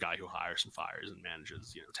basically the guy who hires and fires and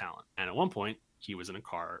manages, talent. And at one point, he was in a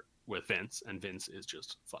car with Vince, and Vince is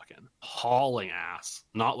just fucking hauling ass,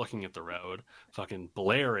 not looking at the road, fucking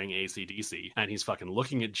blaring AC/DC, and he's fucking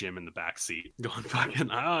looking at Jim in the back seat, going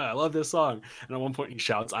fucking, I love this song. And at one point he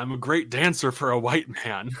shouts, "I'm a great dancer for a white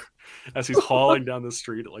man," as he's hauling down the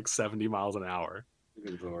street at like 70 miles an hour.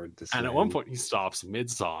 Good Lord, this And at man. one point he stops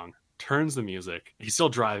mid-song, turns the music, he's still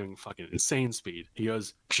driving fucking insane speed. He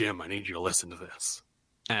goes, "Jim, I need you to listen to this."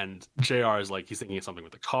 And JR is like, he's thinking of something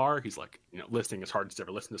with the car. He's like, listening as hard as he's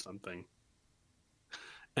ever listened to something.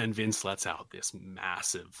 And Vince lets out this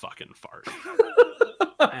massive fucking fart.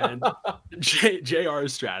 And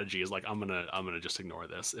JR's strategy is like, I'm gonna just ignore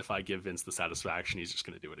this. If I give Vince the satisfaction, he's just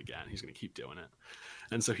gonna do it again. He's gonna keep doing it.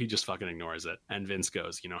 And so he just fucking ignores it. And Vince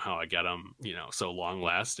goes, "You know how I get him, so long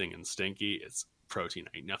lasting and stinky? It's protein.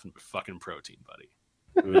 I eat nothing but fucking protein, buddy."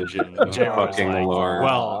 JR was Fucking like, Lord.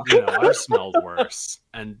 "Well, I've smelled worse."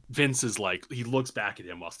 And Vince is like, he looks back at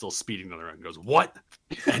him while still speeding down the road and goes, "What?"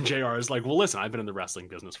 And JR is like, "Well, listen, I've been in the wrestling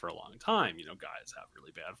business for a long time. Guys have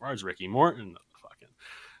really bad farts. Ricky Morton, the fucking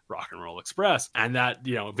Rock and Roll Express." And that,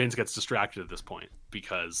 Vince gets distracted at this point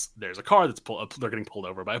because there's a car they're getting pulled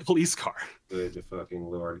over by a police car. Good fucking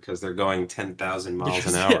Lord, because they're going 10,000 miles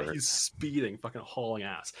Because, an yeah, hour. he's speeding, fucking hauling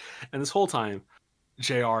ass. And this whole time,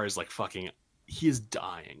 JR is like he is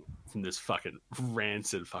dying from this fucking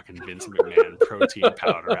rancid fucking Vince McMahon protein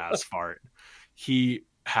powder ass fart. He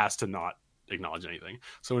has to not acknowledge anything.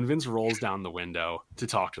 So when Vince rolls down the window to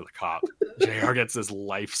talk to the cop, JR gets this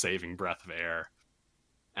life-saving breath of air.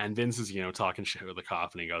 And Vince is, talking shit with the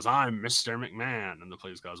cop, and he goes, "I'm Mr. McMahon." And the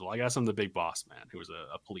police goes, "Well, I guess I'm the big boss man," who was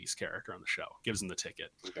a police character on the show. Gives him the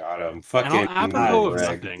ticket. Got him. And Fucking apropos of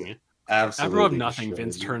Greg. nothing, Absolutely.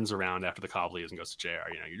 Vince turns around after the cop leaves and goes to JR,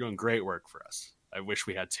 "You're doing great work for us. I wish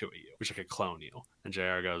we had two of you. Wish I could clone you." And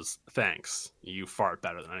JR goes, "Thanks. You fart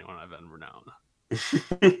better than anyone I've ever known."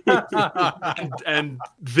 And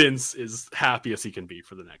Vince is happy as he can be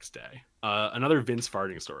for the next day. Another Vince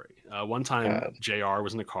farting story. One time, God. JR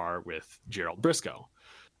was in a car with Gerald Briscoe,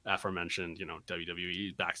 aforementioned,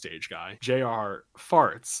 WWE backstage guy. JR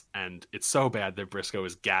farts, and it's so bad that Briscoe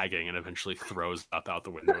is gagging and eventually throws up out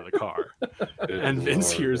the window of the car. And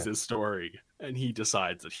Vince hears this story, and he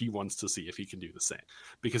decides that he wants to see if he can do the same.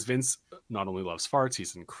 Because Vince not only loves farts,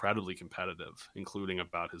 he's incredibly competitive, including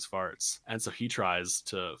about his farts. And so he tries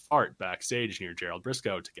to fart backstage near Gerald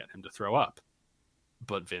Briscoe to get him to throw up.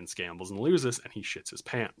 But Vince gambles and loses, and he shits his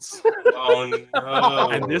pants. Oh no.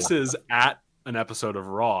 And this is at an episode of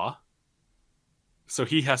Raw. So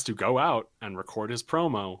he has to go out and record his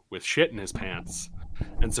promo with shit in his pants.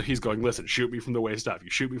 And so he's going, "Listen, shoot me from the waist up. You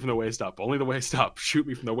shoot me from the waist up. Only the waist up. Shoot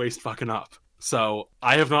me from the waist fucking up." So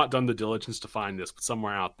I have not done the diligence to find this, but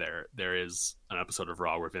somewhere out there is an episode of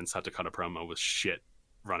Raw where Vince had to cut a promo with shit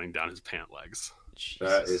running down his pant legs.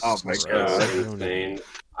 That is Oh my so God. insane.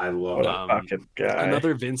 I love What it. a fucking guy.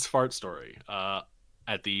 Another Vince fart story. I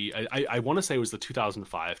want to say it was the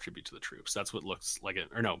 2005 tribute to the troops. That's what looks like it.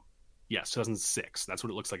 Or no, yes, 2006. That's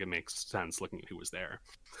what it looks like. It makes sense looking at who was there.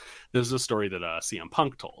 This is a story that CM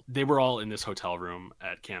Punk told. They were all in this hotel room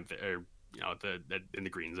at Camp, or in the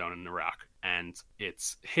Green Zone in Iraq, and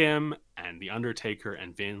it's him and the Undertaker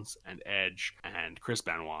and Vince and Edge and Chris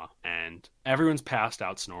Benoit, and everyone's passed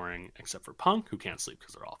out snoring except for Punk, who can't sleep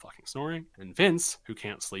because they're all fucking snoring, and Vince, who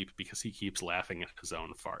can't sleep because he keeps laughing at his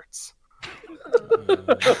own farts.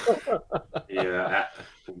 Yeah,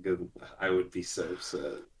 I would be so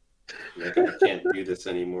upset. Like, I can't do this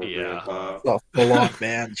anymore, Yeah. Grandpa. A full-on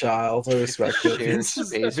man child. I respect it. Shared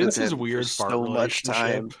space with Vince's him for weird fart so much time.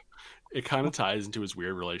 relationship, it kind of ties into his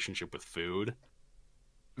weird relationship with food.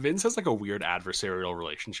 Vince has like a weird adversarial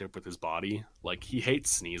relationship with his body. Like, he hates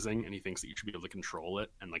sneezing, and he thinks that you should be able to control it,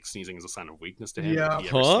 and like sneezing is a sign of weakness to him. Yeah. If he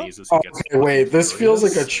ever Huh? sneezes, he gets Okay, wait, this feels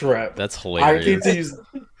like a furious. trip. That's I hilarious. think these.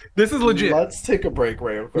 This is legit. Let's take a break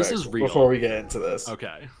real quick This is real. before we get into this.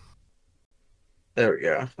 Okay. There we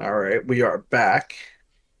go. All right, we are back.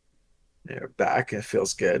 We're back. It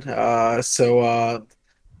feels good. So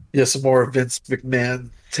some more Vince McMahon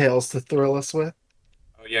tales to thrill us with.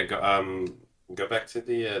 Oh yeah, go back to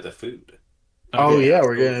the food. Oh Okay. yeah,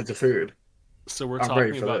 we're getting into food. So we're I'm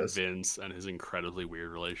ready talking for about this. Vince and his incredibly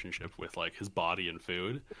weird relationship with like his body and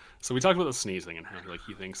food. So we talked about the sneezing and how like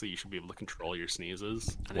he thinks that you should be able to control your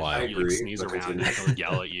sneezes. And Why? if I you like agree, sneeze but around, continue. he'll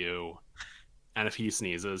yell at you. And if he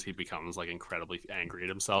sneezes, he becomes like incredibly angry at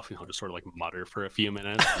himself, and he'll just sort of like mutter for a few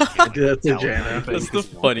minutes. And he can't, do that to tell Jana. anything That's the 'cause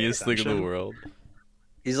he won't pay funniest thing in the attention. world.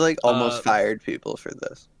 He's like almost Uh, fired people for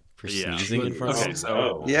this. For Yeah, sneezing in but- front of okay, him?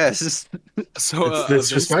 so Yes. So It's Vince's thing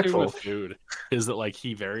disrespectful. with food is that like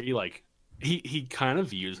he very like he kind of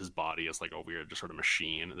views his body as like a weird just sort of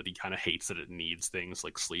machine, that he kind of hates that it needs things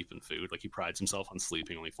like sleep and food. Like he prides himself on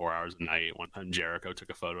sleeping only 4 hours a night. One time Jericho took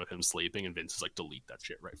a photo of him sleeping, and Vince is like, delete that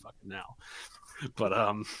shit right fucking now.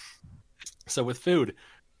 But so with food,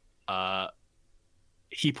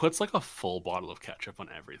 he puts like a full bottle of ketchup on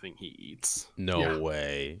everything he eats. No Yeah.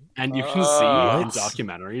 way. And you can see in What?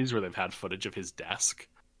 documentaries where they've had footage of his desk,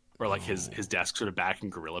 or like his desk sort of back in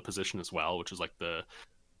gorilla position as well, which is like the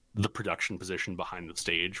production position behind the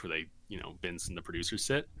stage where they, Vince and the producers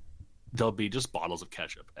sit. There'll be just bottles of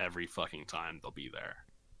ketchup every fucking time they'll be there.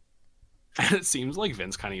 And it seems like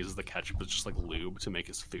Vince kind of uses the ketchup as just like lube to make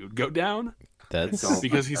his food go down. That's Don't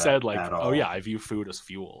Because he like said that like, at oh all. yeah, I view food as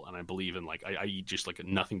fuel, and I believe in like I eat just like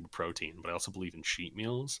nothing but protein, but I also believe in cheat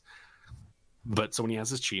meals. But so when he has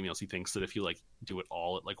his cheat meals, he thinks that if you like do it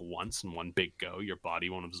all at like once in one big go, your body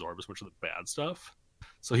won't absorb as much of the bad stuff.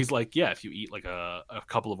 So he's like, yeah, if you eat like a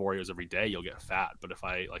couple of Oreos every day, you'll get fat. But if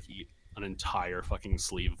I like eat an entire fucking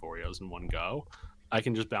sleeve of Oreos in one go, I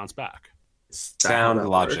can just bounce back. Sound That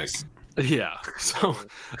logic. works. Yeah. So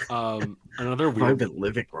another I've weird been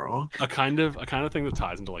living wrong. a kind of thing that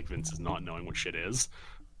ties into like Vince's not knowing what shit is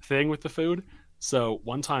thing with the food. So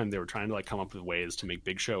one time they were trying to like come up with ways to make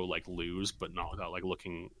Big Show like lose, but not without like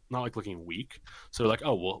looking weak. So like,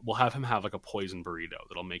 oh, we'll have him have like a poison burrito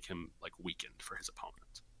that'll make him like weakened for his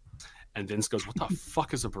opponent. And Vince goes, "What the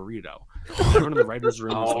fuck is a burrito?" Everyone in the writers'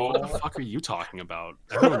 room was like, "What the fuck are you talking about?"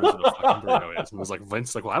 Everyone knows what a fucking burrito is, and was like,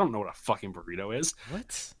 Vince, like, "Well, I don't know what a fucking burrito is."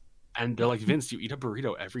 what? And they're like, "Vince, you eat a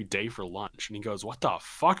burrito every day for lunch." And he goes, "What the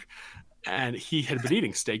fuck?" And he had been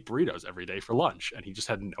eating steak burritos every day for lunch, and he just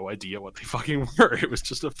had no idea what they fucking were. It was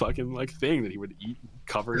just a fucking like thing that he would eat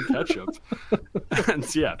covered in ketchup.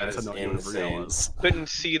 And yeah, That that's is how what a burrito insane. was. Couldn't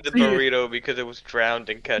see the Yeah. burrito because it was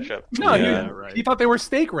drowned in ketchup. No, Yeah, he, right. he thought they were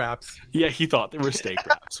steak wraps. Yeah, he thought they were steak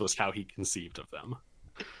wraps was how he conceived of them.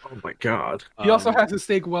 Oh my god. He also Um, has his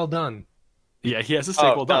steak well done. yeah, he has a steak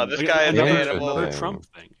Oh, well no, done. this Like, guy is an another, animal. another Trump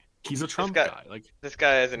thing. He's a Trump guy- guy. Like This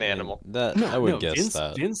guy is an animal. That I would guess Vince,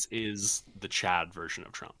 that. Vince is the Chad version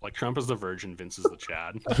of Trump. Like Trump is the virgin, Vince is the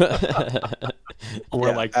Chad. Or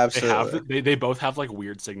Yeah, like absolutely. they both have like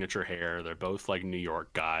weird signature hair. They're both like New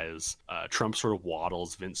York guys. Trump sort of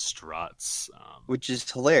waddles, Vince struts. Which is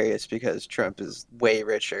hilarious because Trump is way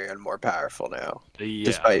richer and more powerful now, Yeah.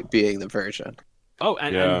 despite being the virgin. Oh,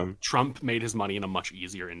 and Yeah. Trump made his money in a much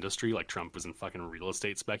easier industry. Like Trump was in fucking real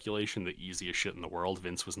estate speculation, the easiest shit in the world.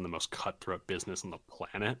 Vince was in the most cutthroat business on the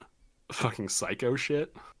planet. Fucking psycho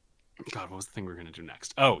shit. God, what was the thing we were gonna do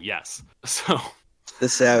next? Oh, yes. So The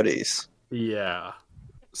Saudis. yeah.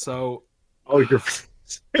 So Oh, you're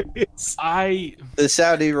serious. The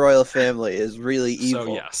Saudi royal family is really evil.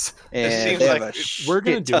 So yes. And seems they have like a We're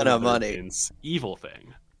gonna shit do ton of another money. Vince evil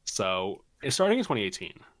thing. So starting in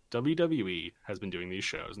 2018, WWE has been doing these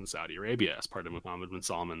shows in Saudi Arabia as part of Mohammed bin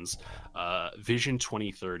Salman's Vision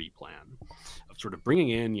 2030 plan of sort of bringing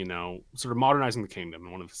in, sort of modernizing the kingdom.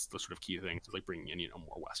 And one of the sort of key things is like bringing in,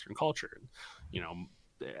 more Western culture and,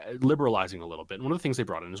 liberalizing a little bit. And one of the things they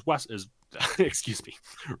brought in is excuse me,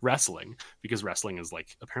 wrestling, because wrestling is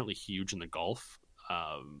like apparently huge in the Gulf.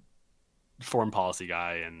 Foreign policy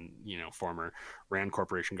guy and former Rand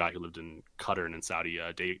Corporation guy who lived in Qatar and in Saudi,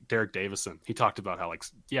 Derek Davison. He talked about how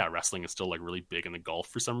wrestling is still like really big in the Gulf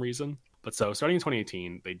for some reason. But so starting in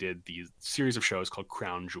 2018, they did these series of shows called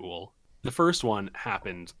Crown Jewel. The first one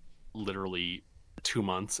happened literally 2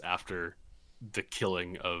 months after the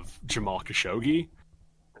killing of Jamal Khashoggi,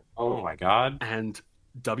 Oh my god. and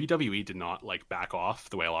WWE did not like back off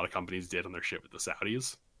the way a lot of companies did on their shit with the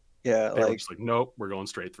Saudis. Yeah, They were like just like, nope, we're going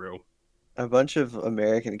straight through. a bunch of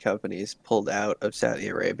American companies pulled out of Saudi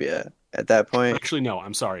Arabia at that point. Actually, no,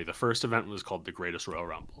 I'm sorry. The first event was called the Greatest Royal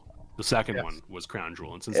Rumble. The second Yes. one was Crown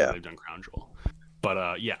Jewel, and since Yeah. then they've done Crown Jewel.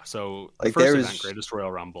 But yeah, so the Like, first there event, was- Greatest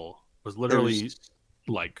Royal Rumble, was There literally was-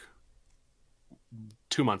 like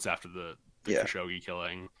 2 months after the Yeah. Khashoggi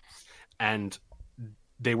killing, and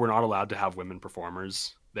they were not allowed to have women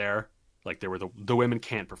performers there. Like they were the women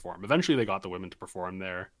can't perform. Eventually, they got the women to perform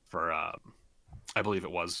there for I believe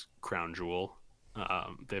it was Crown Jewel.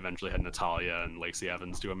 They eventually had Natalia and Lacey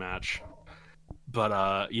Evans do a match.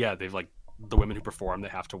 But yeah, they've like the women who perform, they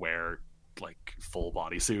have to wear like full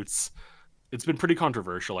bodysuits. It's been pretty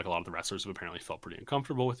controversial. Like a lot of the wrestlers have apparently felt pretty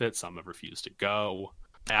uncomfortable with it. Some have refused to go.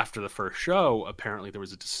 After the first show, apparently there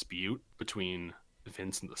was a dispute between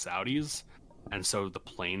Vince and the Saudis, and so the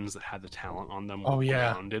planes that had the talent on them were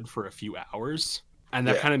grounded for a few hours. And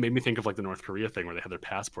that kind of made me think of like the North Korea thing where they had their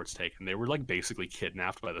passports taken. They were like basically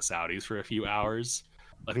kidnapped by the Saudis for a few hours.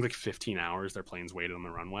 I think like 15 hours their planes waited on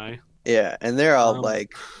the runway. Yeah, and they're all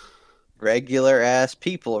like regular ass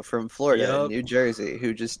people from Florida and New Jersey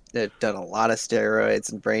who just have done a lot of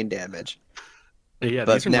steroids and brain damage. Yeah,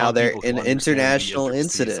 but now they're in an international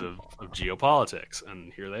incident of geopolitics,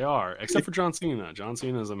 and here they are. Except for John Cena. John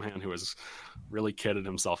Cena is a man who has really kidded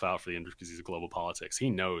himself out for the intricacies of global politics.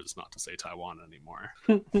 He knows not to say Taiwan anymore.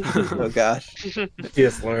 Oh gosh,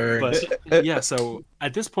 yes, learned. But yeah, so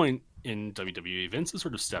at this point in WWE, Vince has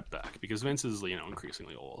sort of stepped back because Vince is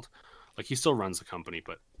increasingly old. Like he still runs the company,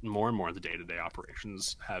 but more and more of the day-to-day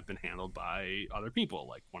operations have been handled by other people.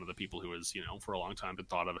 Like one of the people who has, for a long time been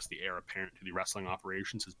thought of as the heir apparent to the wrestling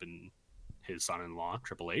operations has been his son-in-law,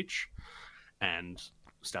 Triple H. And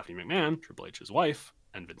Stephanie McMahon, Triple H's wife,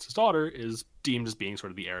 and Vince's daughter is deemed as being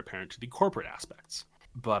sort of the heir apparent to the corporate aspects.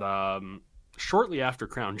 But shortly after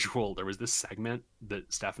Crown Jewel, there was this segment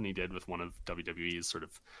that Stephanie did with one of WWE's sort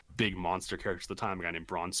of big monster characters at the time, a guy named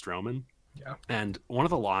Braun Strowman. Yeah. And one of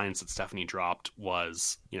the lines that Stephanie dropped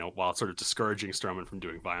was, while sort of discouraging Strowman from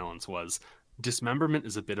doing violence, was dismemberment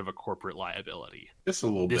is a bit of a corporate liability. Just a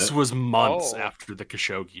little bit. This was months after the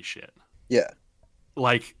Khashoggi shit. Yeah.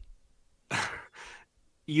 Like,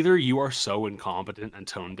 either you are so incompetent and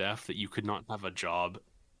tone deaf that you could not have a job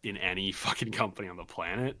in any fucking company on the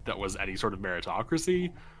planet that was any sort of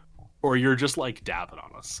meritocracy, or you're just like dabbing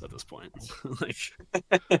on us at this point. Like,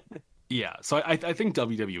 yeah. So I think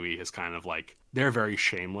WWE is kind of like, they're very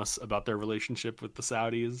shameless about their relationship with the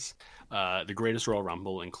Saudis. The Greatest Royal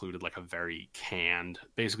Rumble included like a very canned,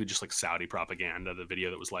 basically just like Saudi propaganda. The video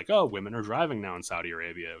that was like, oh, women are driving now in Saudi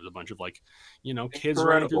Arabia. It was a bunch of like, kids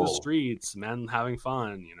running through the streets, men having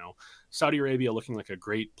fun, Saudi Arabia looking like a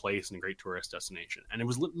great place and a great tourist destination. And it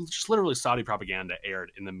was just literally Saudi propaganda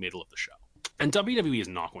aired in the middle of the show. And WWE is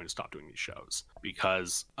not going to stop doing these shows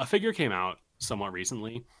because a figure came out somewhat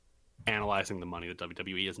recently analyzing the money that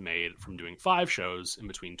WWE has made from doing 5 shows in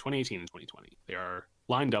between 2018 and 2020. They are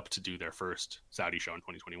lined up to do their first Saudi show in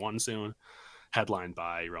 2021 soon, headlined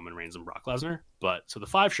by Roman Reigns and Brock Lesnar. But so the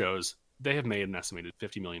 5 shows, they have made an estimated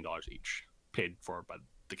 $50 million each, paid for by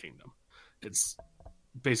the Kingdom. It's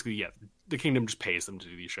basically, the Kingdom just pays them to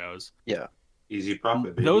do these shows. Yeah. Easy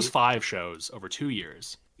profit, baby. Those 5 shows over 2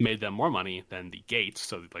 years made them more money than the gate,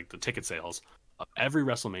 so like the ticket sales of every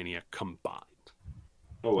WrestleMania combined.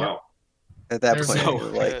 Oh wow! At that There's point, so, we're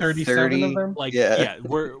like 37 of them. Like Yeah.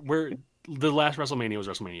 we're the last WrestleMania was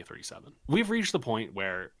WrestleMania 37. We've reached the point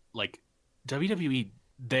where like WWE,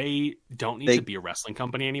 they don't need to be a wrestling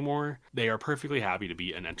company anymore. They are perfectly happy to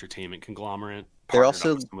be an entertainment conglomerate. They're partnered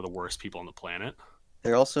also- up with some of the worst people on the planet.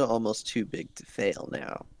 they're also almost too big to fail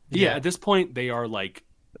now. Yeah, at this point they are like,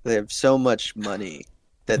 They have so much money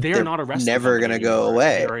that they are they're not a wrestling never company going to go anymore.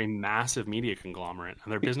 away. They're a massive media conglomerate,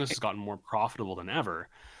 and their business has gotten more profitable than ever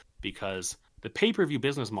because the pay-per-view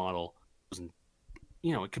business model was,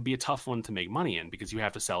 it could be a tough one to make money in because you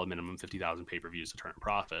have to sell a minimum 50,000 pay-per-views to turn a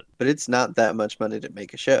profit. But it's not that much money to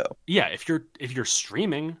make a show. Yeah, if you're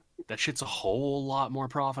streaming, that shit's a whole lot more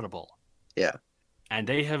profitable. Yeah. And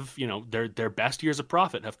they have, their best years of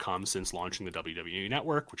profit have come since launching the WWE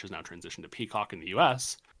Network, which has now transitioned to Peacock in the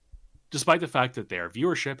US, despite the fact that their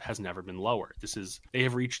viewership has never been lower. They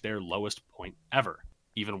have reached their lowest point ever.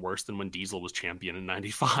 Even worse than when Diesel was champion in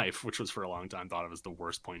 95, which was for a long time thought of as the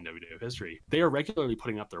worst point in WWE history. They are regularly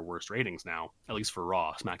putting up their worst ratings now, at least for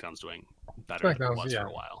Raw. SmackDown's doing better than it was for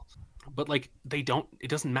a while. But it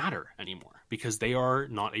doesn't matter anymore because they are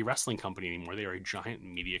not a wrestling company anymore. They are a giant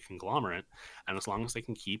media conglomerate. And as long as they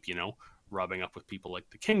can keep, rubbing up with people like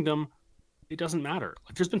the Kingdom, it doesn't matter.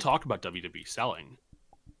 Like there's been talk about WWE selling.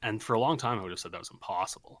 And for a long time, I would have said that was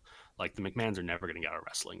impossible. Like the McMahons are never going to get out of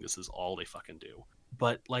wrestling. This is all they fucking do.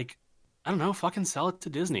 But like, I don't know, fucking sell it to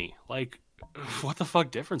Disney. Like, what the fuck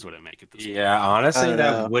difference would it make at this point? Yeah, honestly, I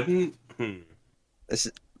that don't know. wouldn't.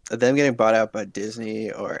 Them getting bought out by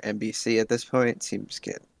Disney or NBC at this point seems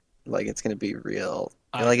like it's going to be real.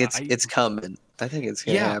 It's coming. I think it's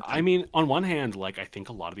going to happen. I mean, on one hand, like I think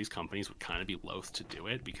a lot of these companies would kind of be loath to do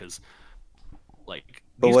it because, like,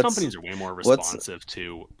 these companies are way more responsive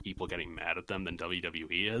to people getting mad at them than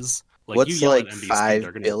WWE is. Like, what's you yell like at NBC, $5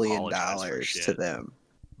 they're gonna billion apologize for shit, to them?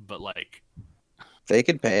 But like, They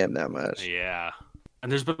could pay him that much. yeah.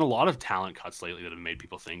 And there's been a lot of talent cuts lately that have made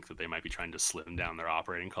people think that they might be trying to slim down their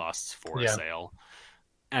operating costs for a sale.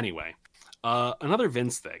 Anyway, another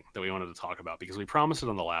Vince thing that we wanted to talk about, because we promised it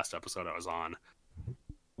on the last episode I was on,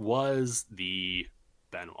 was the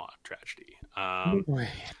Benoit tragedy.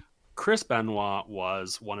 Chris Benoit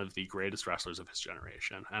was one of the greatest wrestlers of his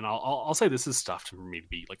generation, and I'll say this is tough for me to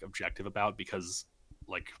be like objective about, because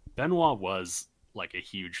like Benoit was like a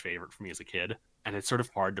huge favorite for me as a kid, and it's sort of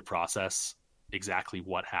hard to process exactly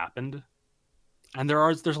what happened. And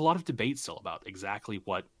there's a lot of debate still about exactly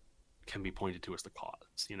what can be pointed to as the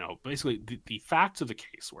cause. You know, basically the facts of the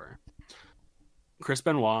case were Chris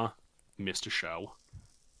Benoit missed a show.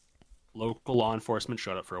 Local law enforcement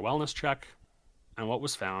showed up for a wellness check, and what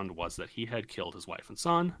was found was that he had killed his wife and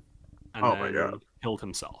son, and then killed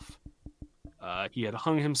himself. He had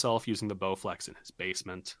hung himself using the Bowflex in his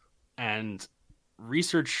basement, and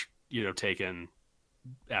research, taken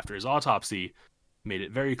after his autopsy made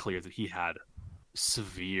it very clear that he had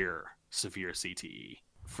severe CTE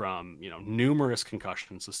from numerous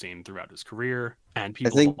concussions sustained throughout his career, and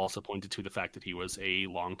people also pointed to the fact that he was a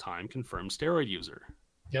long-time confirmed steroid user.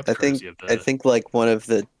 Yep. I think like one of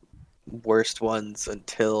the worst ones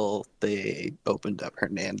until they opened up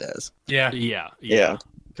Hernandez. Yeah.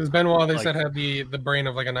 Because Benoit, they said, had the brain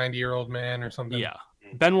of like a 90-year-old man or something. Yeah.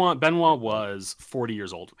 Benoit was 40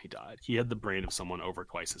 years old when he died. He had the brain of someone over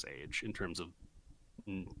twice his age in terms of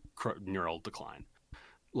neural decline.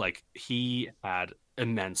 Like, he had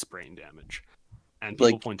immense brain damage, and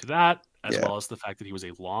people point to that as well as the fact that he was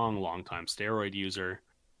a long time steroid user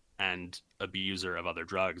and abuser of other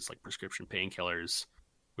drugs like prescription painkillers,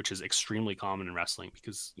 which is extremely common in wrestling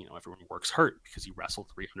because everyone works hurt because you wrestle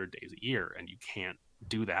 300 days a year, and you can't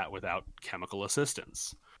do that without chemical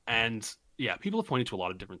assistance. And people have pointed to a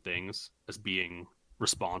lot of different things as being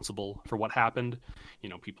responsible for what happened.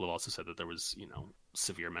 People have also said that there was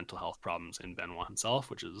severe mental health problems in Benoit himself,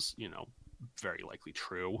 which is very likely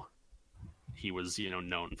true. He was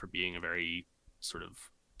known for being a very sort of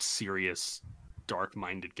serious,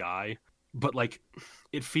 dark-minded guy, but like,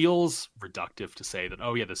 it feels reductive to say that,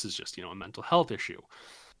 oh yeah, this is just a mental health issue,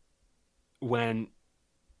 when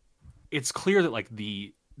it's clear that like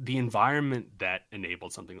the environment that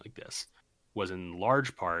enabled something like this was in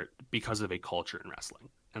large part because of a culture in wrestling.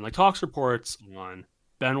 And like, Talks reports on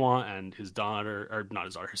Benoit and his daughter, or not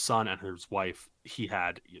his daughter, his son and his wife, he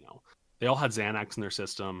had, they all had Xanax in their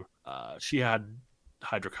system. She had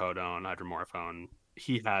hydrocodone, hydromorphone.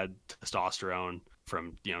 He had testosterone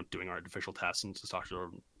from, doing artificial tests and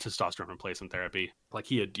testosterone replacement therapy. Like,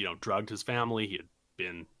 he had, drugged his family. He had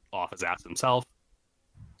been off his ass himself.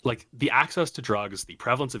 Like, the access to drugs, the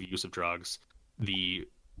prevalence of use of drugs, the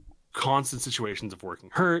constant situations of working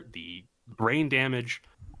hurt, the brain damage,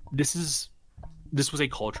 this was a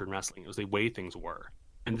culture in wrestling. It was the way things were.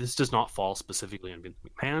 And this does not fall specifically on Vince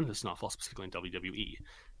McMahon. This does not fall specifically on WWE.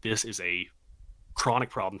 This is a chronic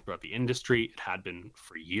problem throughout the industry. It had been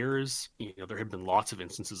for years. There had been lots of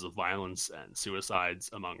instances of violence and suicides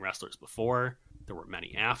among wrestlers before. There were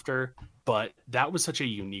many after. But that was such a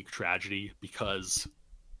unique tragedy because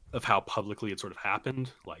of how publicly it sort of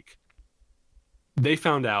happened. Like, they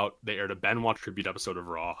found out, they aired a Benoit tribute episode of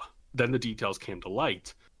Raw. Then the details came to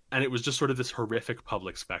light. And it was just sort of this horrific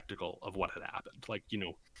public spectacle of what had happened. Like,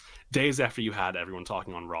 days after you had everyone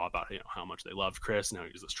talking on Raw about, how much they loved Chris, now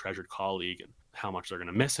he's this treasured colleague, and how much they're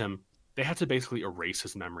going to miss him, they had to basically erase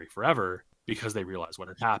his memory forever because they realized what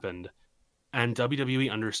had happened. And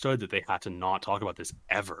WWE understood that they had to not talk about this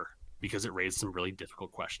ever because it raised some really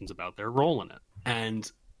difficult questions about their role in it.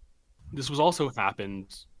 And this was also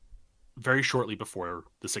happened very shortly before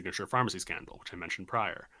the Signature Pharmacy scandal, which I mentioned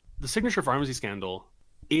prior. The Signature Pharmacy scandal,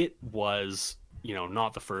 it was,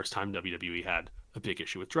 not the first time WWE had a big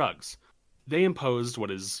issue with drugs. They imposed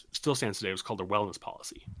what is still stands today, was called their wellness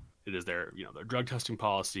policy. It is their, their drug testing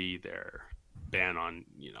policy, their ban on,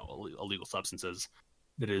 illegal substances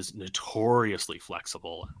that is notoriously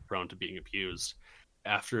flexible and prone to being abused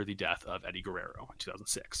after the death of Eddie Guerrero in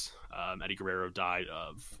 2006. Eddie Guerrero died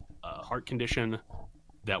of a heart condition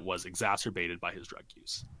that was exacerbated by his drug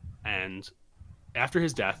use. And after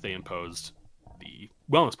his death, they imposed the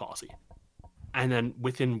wellness policy. And then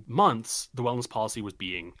within months, the wellness policy was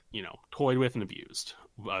being, toyed with and abused.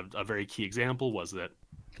 A very key example was that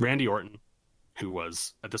Randy Orton, who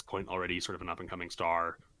was at this point already sort of an up-and-coming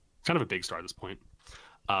star, kind of a big star at this point,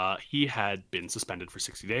 he had been suspended for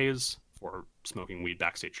 60 days for smoking weed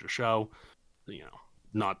backstage at a show.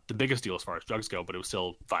 Not the biggest deal as far as drugs go, but it was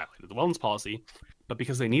still violated the wellness policy. But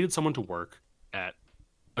because they needed someone to work at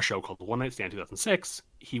a show called The One Night Stand 2006,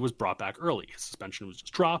 he was brought back early. His suspension was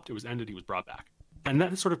just dropped. It was ended. He was brought back. And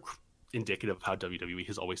that is sort of indicative of how WWE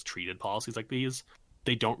has always treated policies like these.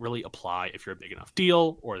 they don't really apply if you're a big enough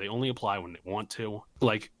deal, or they only apply when they want to.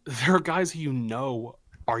 Like, there are guys who you know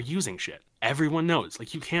are using shit. Everyone knows.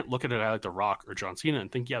 Like, you can't look at a guy like The Rock or John Cena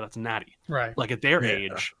and think, yeah, that's natty. Right. Like, at their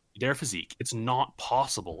age, their physique, it's not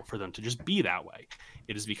possible for them to just be that way.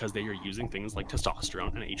 It is because they are using things like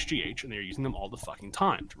testosterone and HGH, and they're using them all the fucking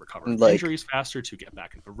time to recover from injuries faster, to get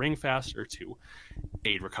back into the ring faster, to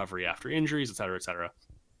aid recovery after injuries, etc., etc.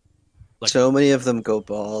 Like, so many of them go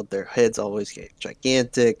bald. Their heads always get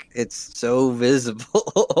gigantic. It's so visible.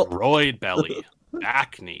 roid belly,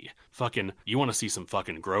 acne. Fucking, you want to see some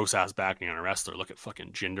fucking gross ass acne on a wrestler? Look at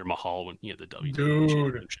fucking Jinder Mahal when he had the WWE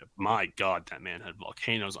Championship. My God, that man had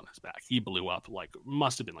volcanoes on his back. He blew up like,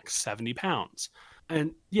 must have been like 70 pounds.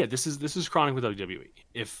 And yeah, this is chronic with WWE.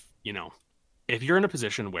 If you're in a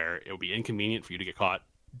position where it would be inconvenient for you to get caught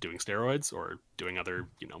doing steroids or doing other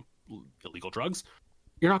illegal drugs,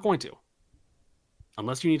 you're not going to.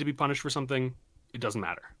 Unless you need to be punished for something, it doesn't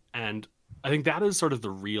matter. And I think that is sort of the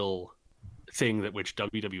real thing that which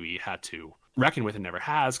WWE had to reckon with and never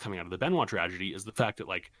has coming out of the Benoit tragedy, is the fact that,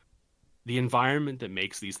 like, the environment that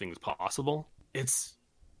makes these things possible, it's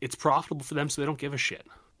profitable for them, so they don't give a shit.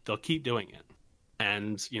 They'll keep doing it.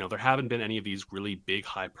 And, there haven't been any of these really big,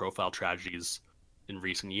 high-profile tragedies in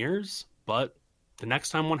recent years, but the next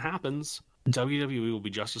time one happens, WWE will be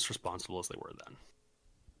just as responsible as they were then.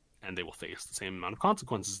 And they will face the same amount of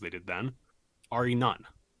consequences they did then, re none.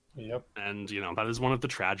 Yep. And, that is one of the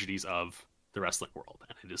tragedies of the wrestling world.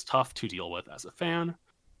 And it is tough to deal with as a fan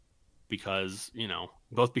because,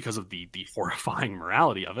 both because of the horrifying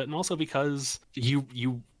morality of it, and also because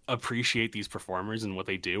you appreciate these performers and what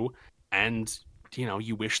they do, and,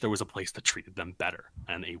 you wish there was a place that treated them better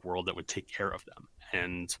and a world that would take care of them.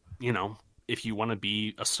 And, if you want to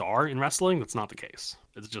be a star in wrestling, that's not the case.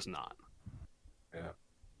 It's just not. Yeah.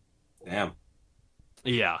 Damn.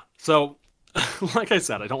 Yeah. So, like I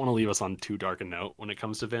said, I don't want to leave us on too dark a note when it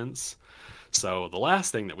comes to Vince. So the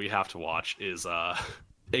last thing that we have to watch is a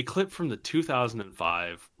clip from the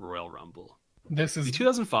 2005 Royal Rumble. The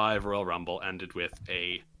 2005 Royal Rumble ended with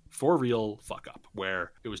a for real fuck up,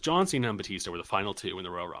 where it was John Cena and Batista were the final two in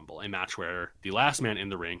the Royal Rumble, a match where the last man in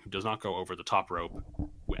the ring who does not go over the top rope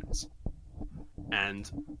wins.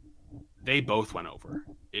 And they both went over.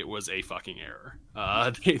 It was a fucking error.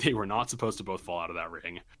 They were not supposed to both fall out of that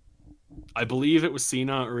ring. I believe it was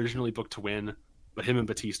Cena originally booked to win, but him and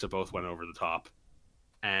Batista both went over the top.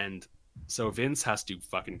 And so Vince has to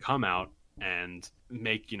fucking come out and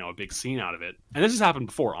make, a big scene out of it. And this has happened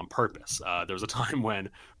before on purpose. There was a time when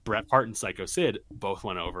Bret Hart and Psycho Sid both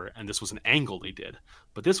went over, and this was an angle they did.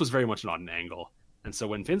 But this was very much not an angle. And so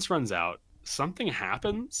when Vince runs out, something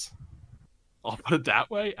happens. I'll put it that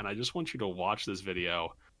way, and I just want you to watch this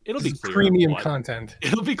video. It'll be clear premium content.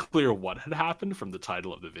 It'll be clear what had happened from the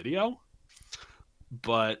title of the video,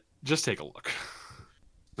 but just take a look.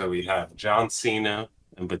 So we have John Cena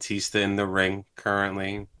and Batista in the ring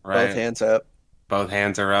currently, right? Both hands up. Both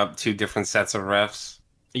hands are up. Two different sets of refs.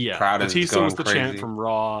 Yeah, Crowd Batista was the crazy. champ from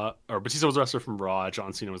Raw, or Batista was the wrestler from Raw.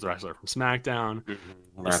 John Cena was the wrestler from SmackDown.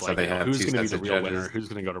 Mm-hmm. It's like, they have who's two going to be sets the of real judges. winner? Who's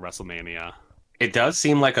going to go to WrestleMania? It does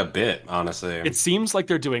seem like a bit, honestly. It seems like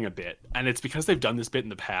they're doing a bit, and it's because they've done this bit in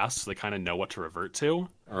the past, so they kind of know what to revert to.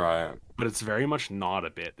 Right. But it's very much not a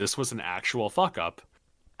bit. This was an actual fuck up,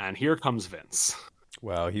 and here comes Vince.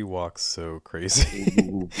 Wow, he walks so crazy.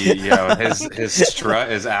 Yo, his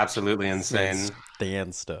strut is absolutely insane.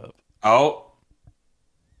 Danced up. Oh.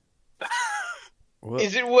 What?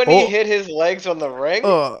 Is it when he hit his legs on the ring?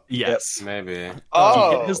 Yes. Maybe. He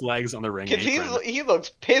Oh, hit his legs on the ring because apron, he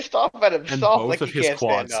looks pissed off at and himself, both like of he his can't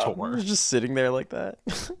stand quads up. tore. He's just sitting there like that.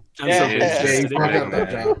 And Yeah. so Vince Yeah, is he sitting fucked there. up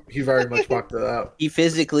that job. He very much fucked it up. He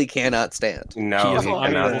physically cannot stand. No, He is he unable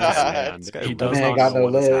cannot. to stand. This guy He does man not got know no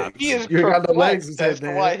what is legs. happening. He is You got the legs, perplexed he as said, to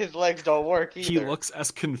man. why his legs don't work either. He looks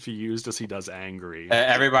as confused as he does angry.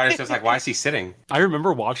 Everybody's just like, why is he sitting? I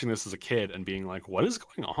remember watching this as a kid and being like, what is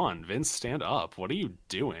going on? Vince, stand up. What are you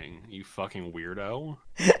doing, you fucking weirdo?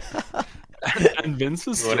 And Vince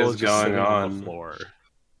is What still is just going sitting on the on? floor.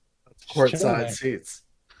 Courtside seats.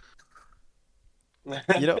 Like,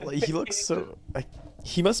 he looks so.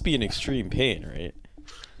 He must be in extreme pain, right?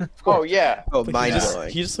 Oh yeah. Oh, Like, mind he just, blowing.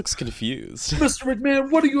 he just looks confused. Mr.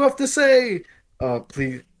 McMahon, what do you have to say?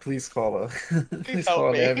 Please call Please call help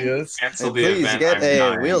an me. ambulance. Cancel And the please event. get I'm a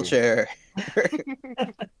dying. wheelchair.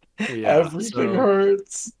 Yeah, Everything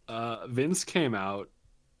hurts. Vince came out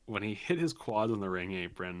when he hit his quads on the ring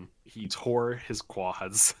apron. He tore his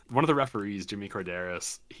quads. One of the referees, Jimmy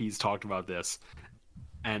Corderas, he's talked about this,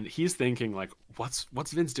 and he's thinking like, "What's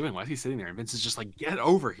Vince doing? Why is he sitting there?" And Vince is just like, "Get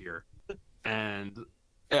over here!" And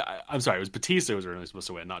I'm sorry, it was Batista who was originally supposed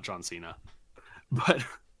to win, not John Cena. But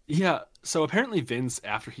yeah, so apparently Vince,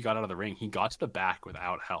 after he got out of the ring, he got to the back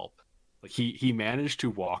without help. Like he managed to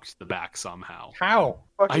walk to the back somehow. How?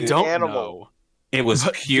 I Fucking don't animal. know. It was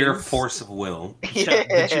But pure Vince- force of will. Yeah,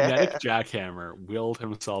 the genetic jackhammer willed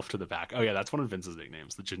himself to the back. Oh yeah, that's one of Vince's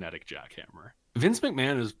nicknames, the genetic jackhammer. Vince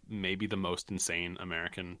McMahon is maybe the most insane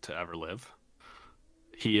American to ever live.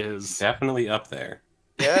 He is Definitely up there.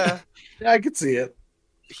 Yeah. Yeah, I could see it.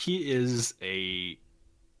 he is a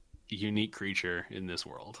unique creature in this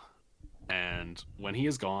world. And when he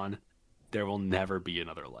is gone, there will never be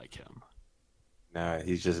another like him. No,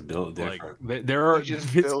 he's just built Like different. there are He's just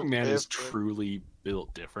Vince built McMahon is different. truly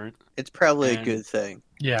built different. It's probably a And- good thing.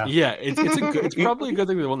 Yeah. Yeah, it's a good, it's probably a good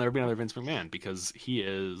thing there will never be another Vince McMahon because he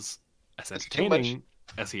is as It's too much- entertaining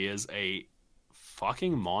as he is a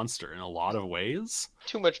fucking monster in a lot of ways.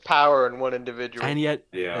 Too much power in one individual. And yet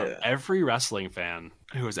Yeah. every wrestling fan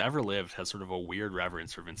who has ever lived has sort of a weird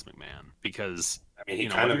reverence for Vince McMahon because I mean, he you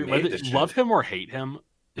know, kind of whether made this you love shit. him or hate him,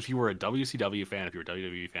 if you were a WCW fan, if you were a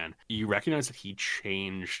WWE fan, you recognize that he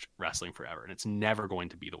changed wrestling forever, and it's never going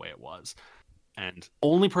to be the way it was. And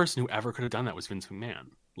only person who ever could have done that was Vince McMahon.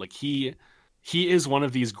 Like he is one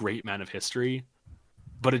of these great men of history,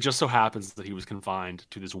 but it just so happens that he was confined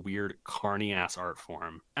to this weird carny ass art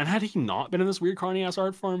form. And had he not been in this weird carny ass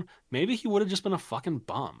art form, maybe he would have just been a fucking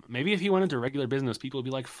bum. Maybe if he went into regular business, people would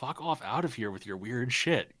be like, "Fuck off out of here with your weird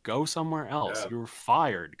shit. Go somewhere else. Yeah. You're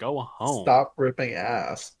fired. Go home. Stop ripping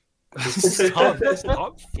ass. Stop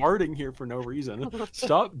farting here for no reason.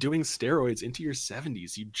 Stop doing steroids into your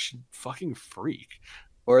 70s, you fucking freak."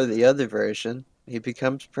 Or the other version, he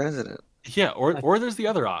becomes president. Yeah, or there's the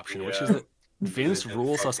other option, which is Yeah. that Vince The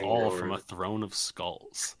rules us fucking all Lord. from a throne of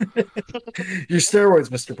skulls. Your steroids,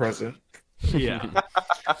 Mr. President. Yeah.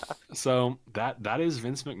 So that is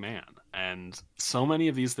Vince McMahon. And so many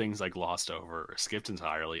of these things I glossed over or skipped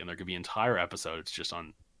entirely, and there could be entire episodes just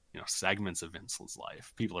on, you know, segments of Vince's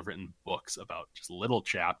life. People have written books about just little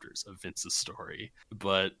chapters of Vince's story.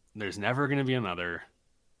 But there's never gonna be another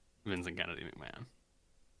Vincent Kennedy McMahon.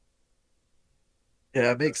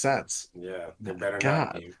 Yeah, it makes sense. Yeah, there better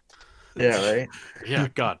God. not be. Yeah, right? Yeah,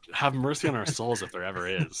 God, have mercy on our souls if there ever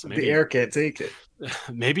is. The air can't take it.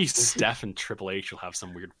 Maybe Steph and Triple H will have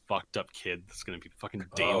some weird fucked up kid that's gonna be fucking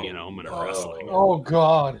Damien Oh, Omen of no. wrestling. Oh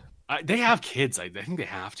God. They have kids. I think they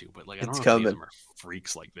have to, but like I don't It's know if any of coming. them are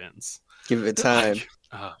freaks like Vince. Give it time.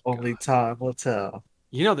 Oh, Only God. time will tell.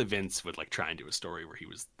 You know that Vince would like try and do a story where he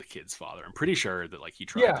was the kid's father. I'm pretty sure that like he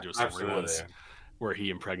tried Yeah, to do a story Absolutely. once where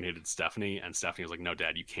he impregnated Stephanie, and Stephanie was like, "No,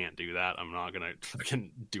 Dad, you can't do that. I'm not gonna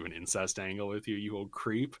fucking do an incest angle with you, you old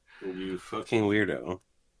creep." You fucking weirdo.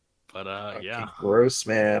 But Fucking yeah, Gross,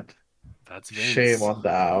 man. that's Vince. Shame on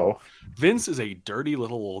thou. Vince is a dirty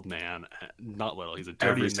little old man. Not little. He's a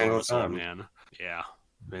dirty Every single enormous old time. man. Yeah,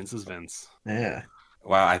 Vince is Vince. Yeah.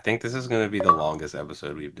 Wow, I think this is going to be the longest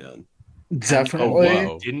episode we've done. Definitely.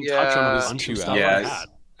 wow. Didn't Yeah. touch on a bunch of 2 stuff hours. like that.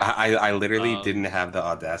 I literally Um, didn't have the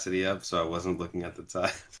audacity up, so I wasn't looking at the time.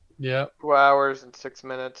 Yeah. 2 hours and 6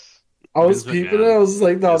 minutes. I was Vince peeping McMahon it. I was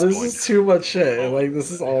like, no, is this going is to- too much shit. Oh, Like, this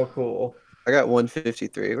is all cool. I got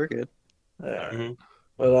 153. We're good. Yeah. Mhm.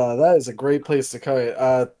 But that is a great place to cut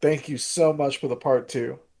it. Thank you so much for the part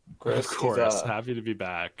 2, Chris. Of course, It's, happy to be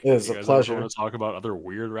back. it is You a guys pleasure. Want to talk about other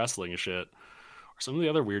weird wrestling shit, or some of the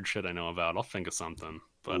other weird shit I know about? I'll think of something.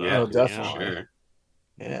 But Yeah, oh, definitely. Sure.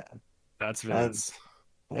 Yeah. that's Vince.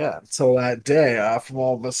 Yeah. Until that day, from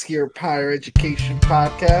all of us here, Pyre Education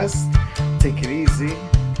Podcast, take it easy.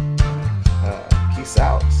 Peace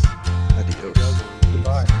out. Adios.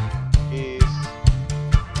 Goodbye.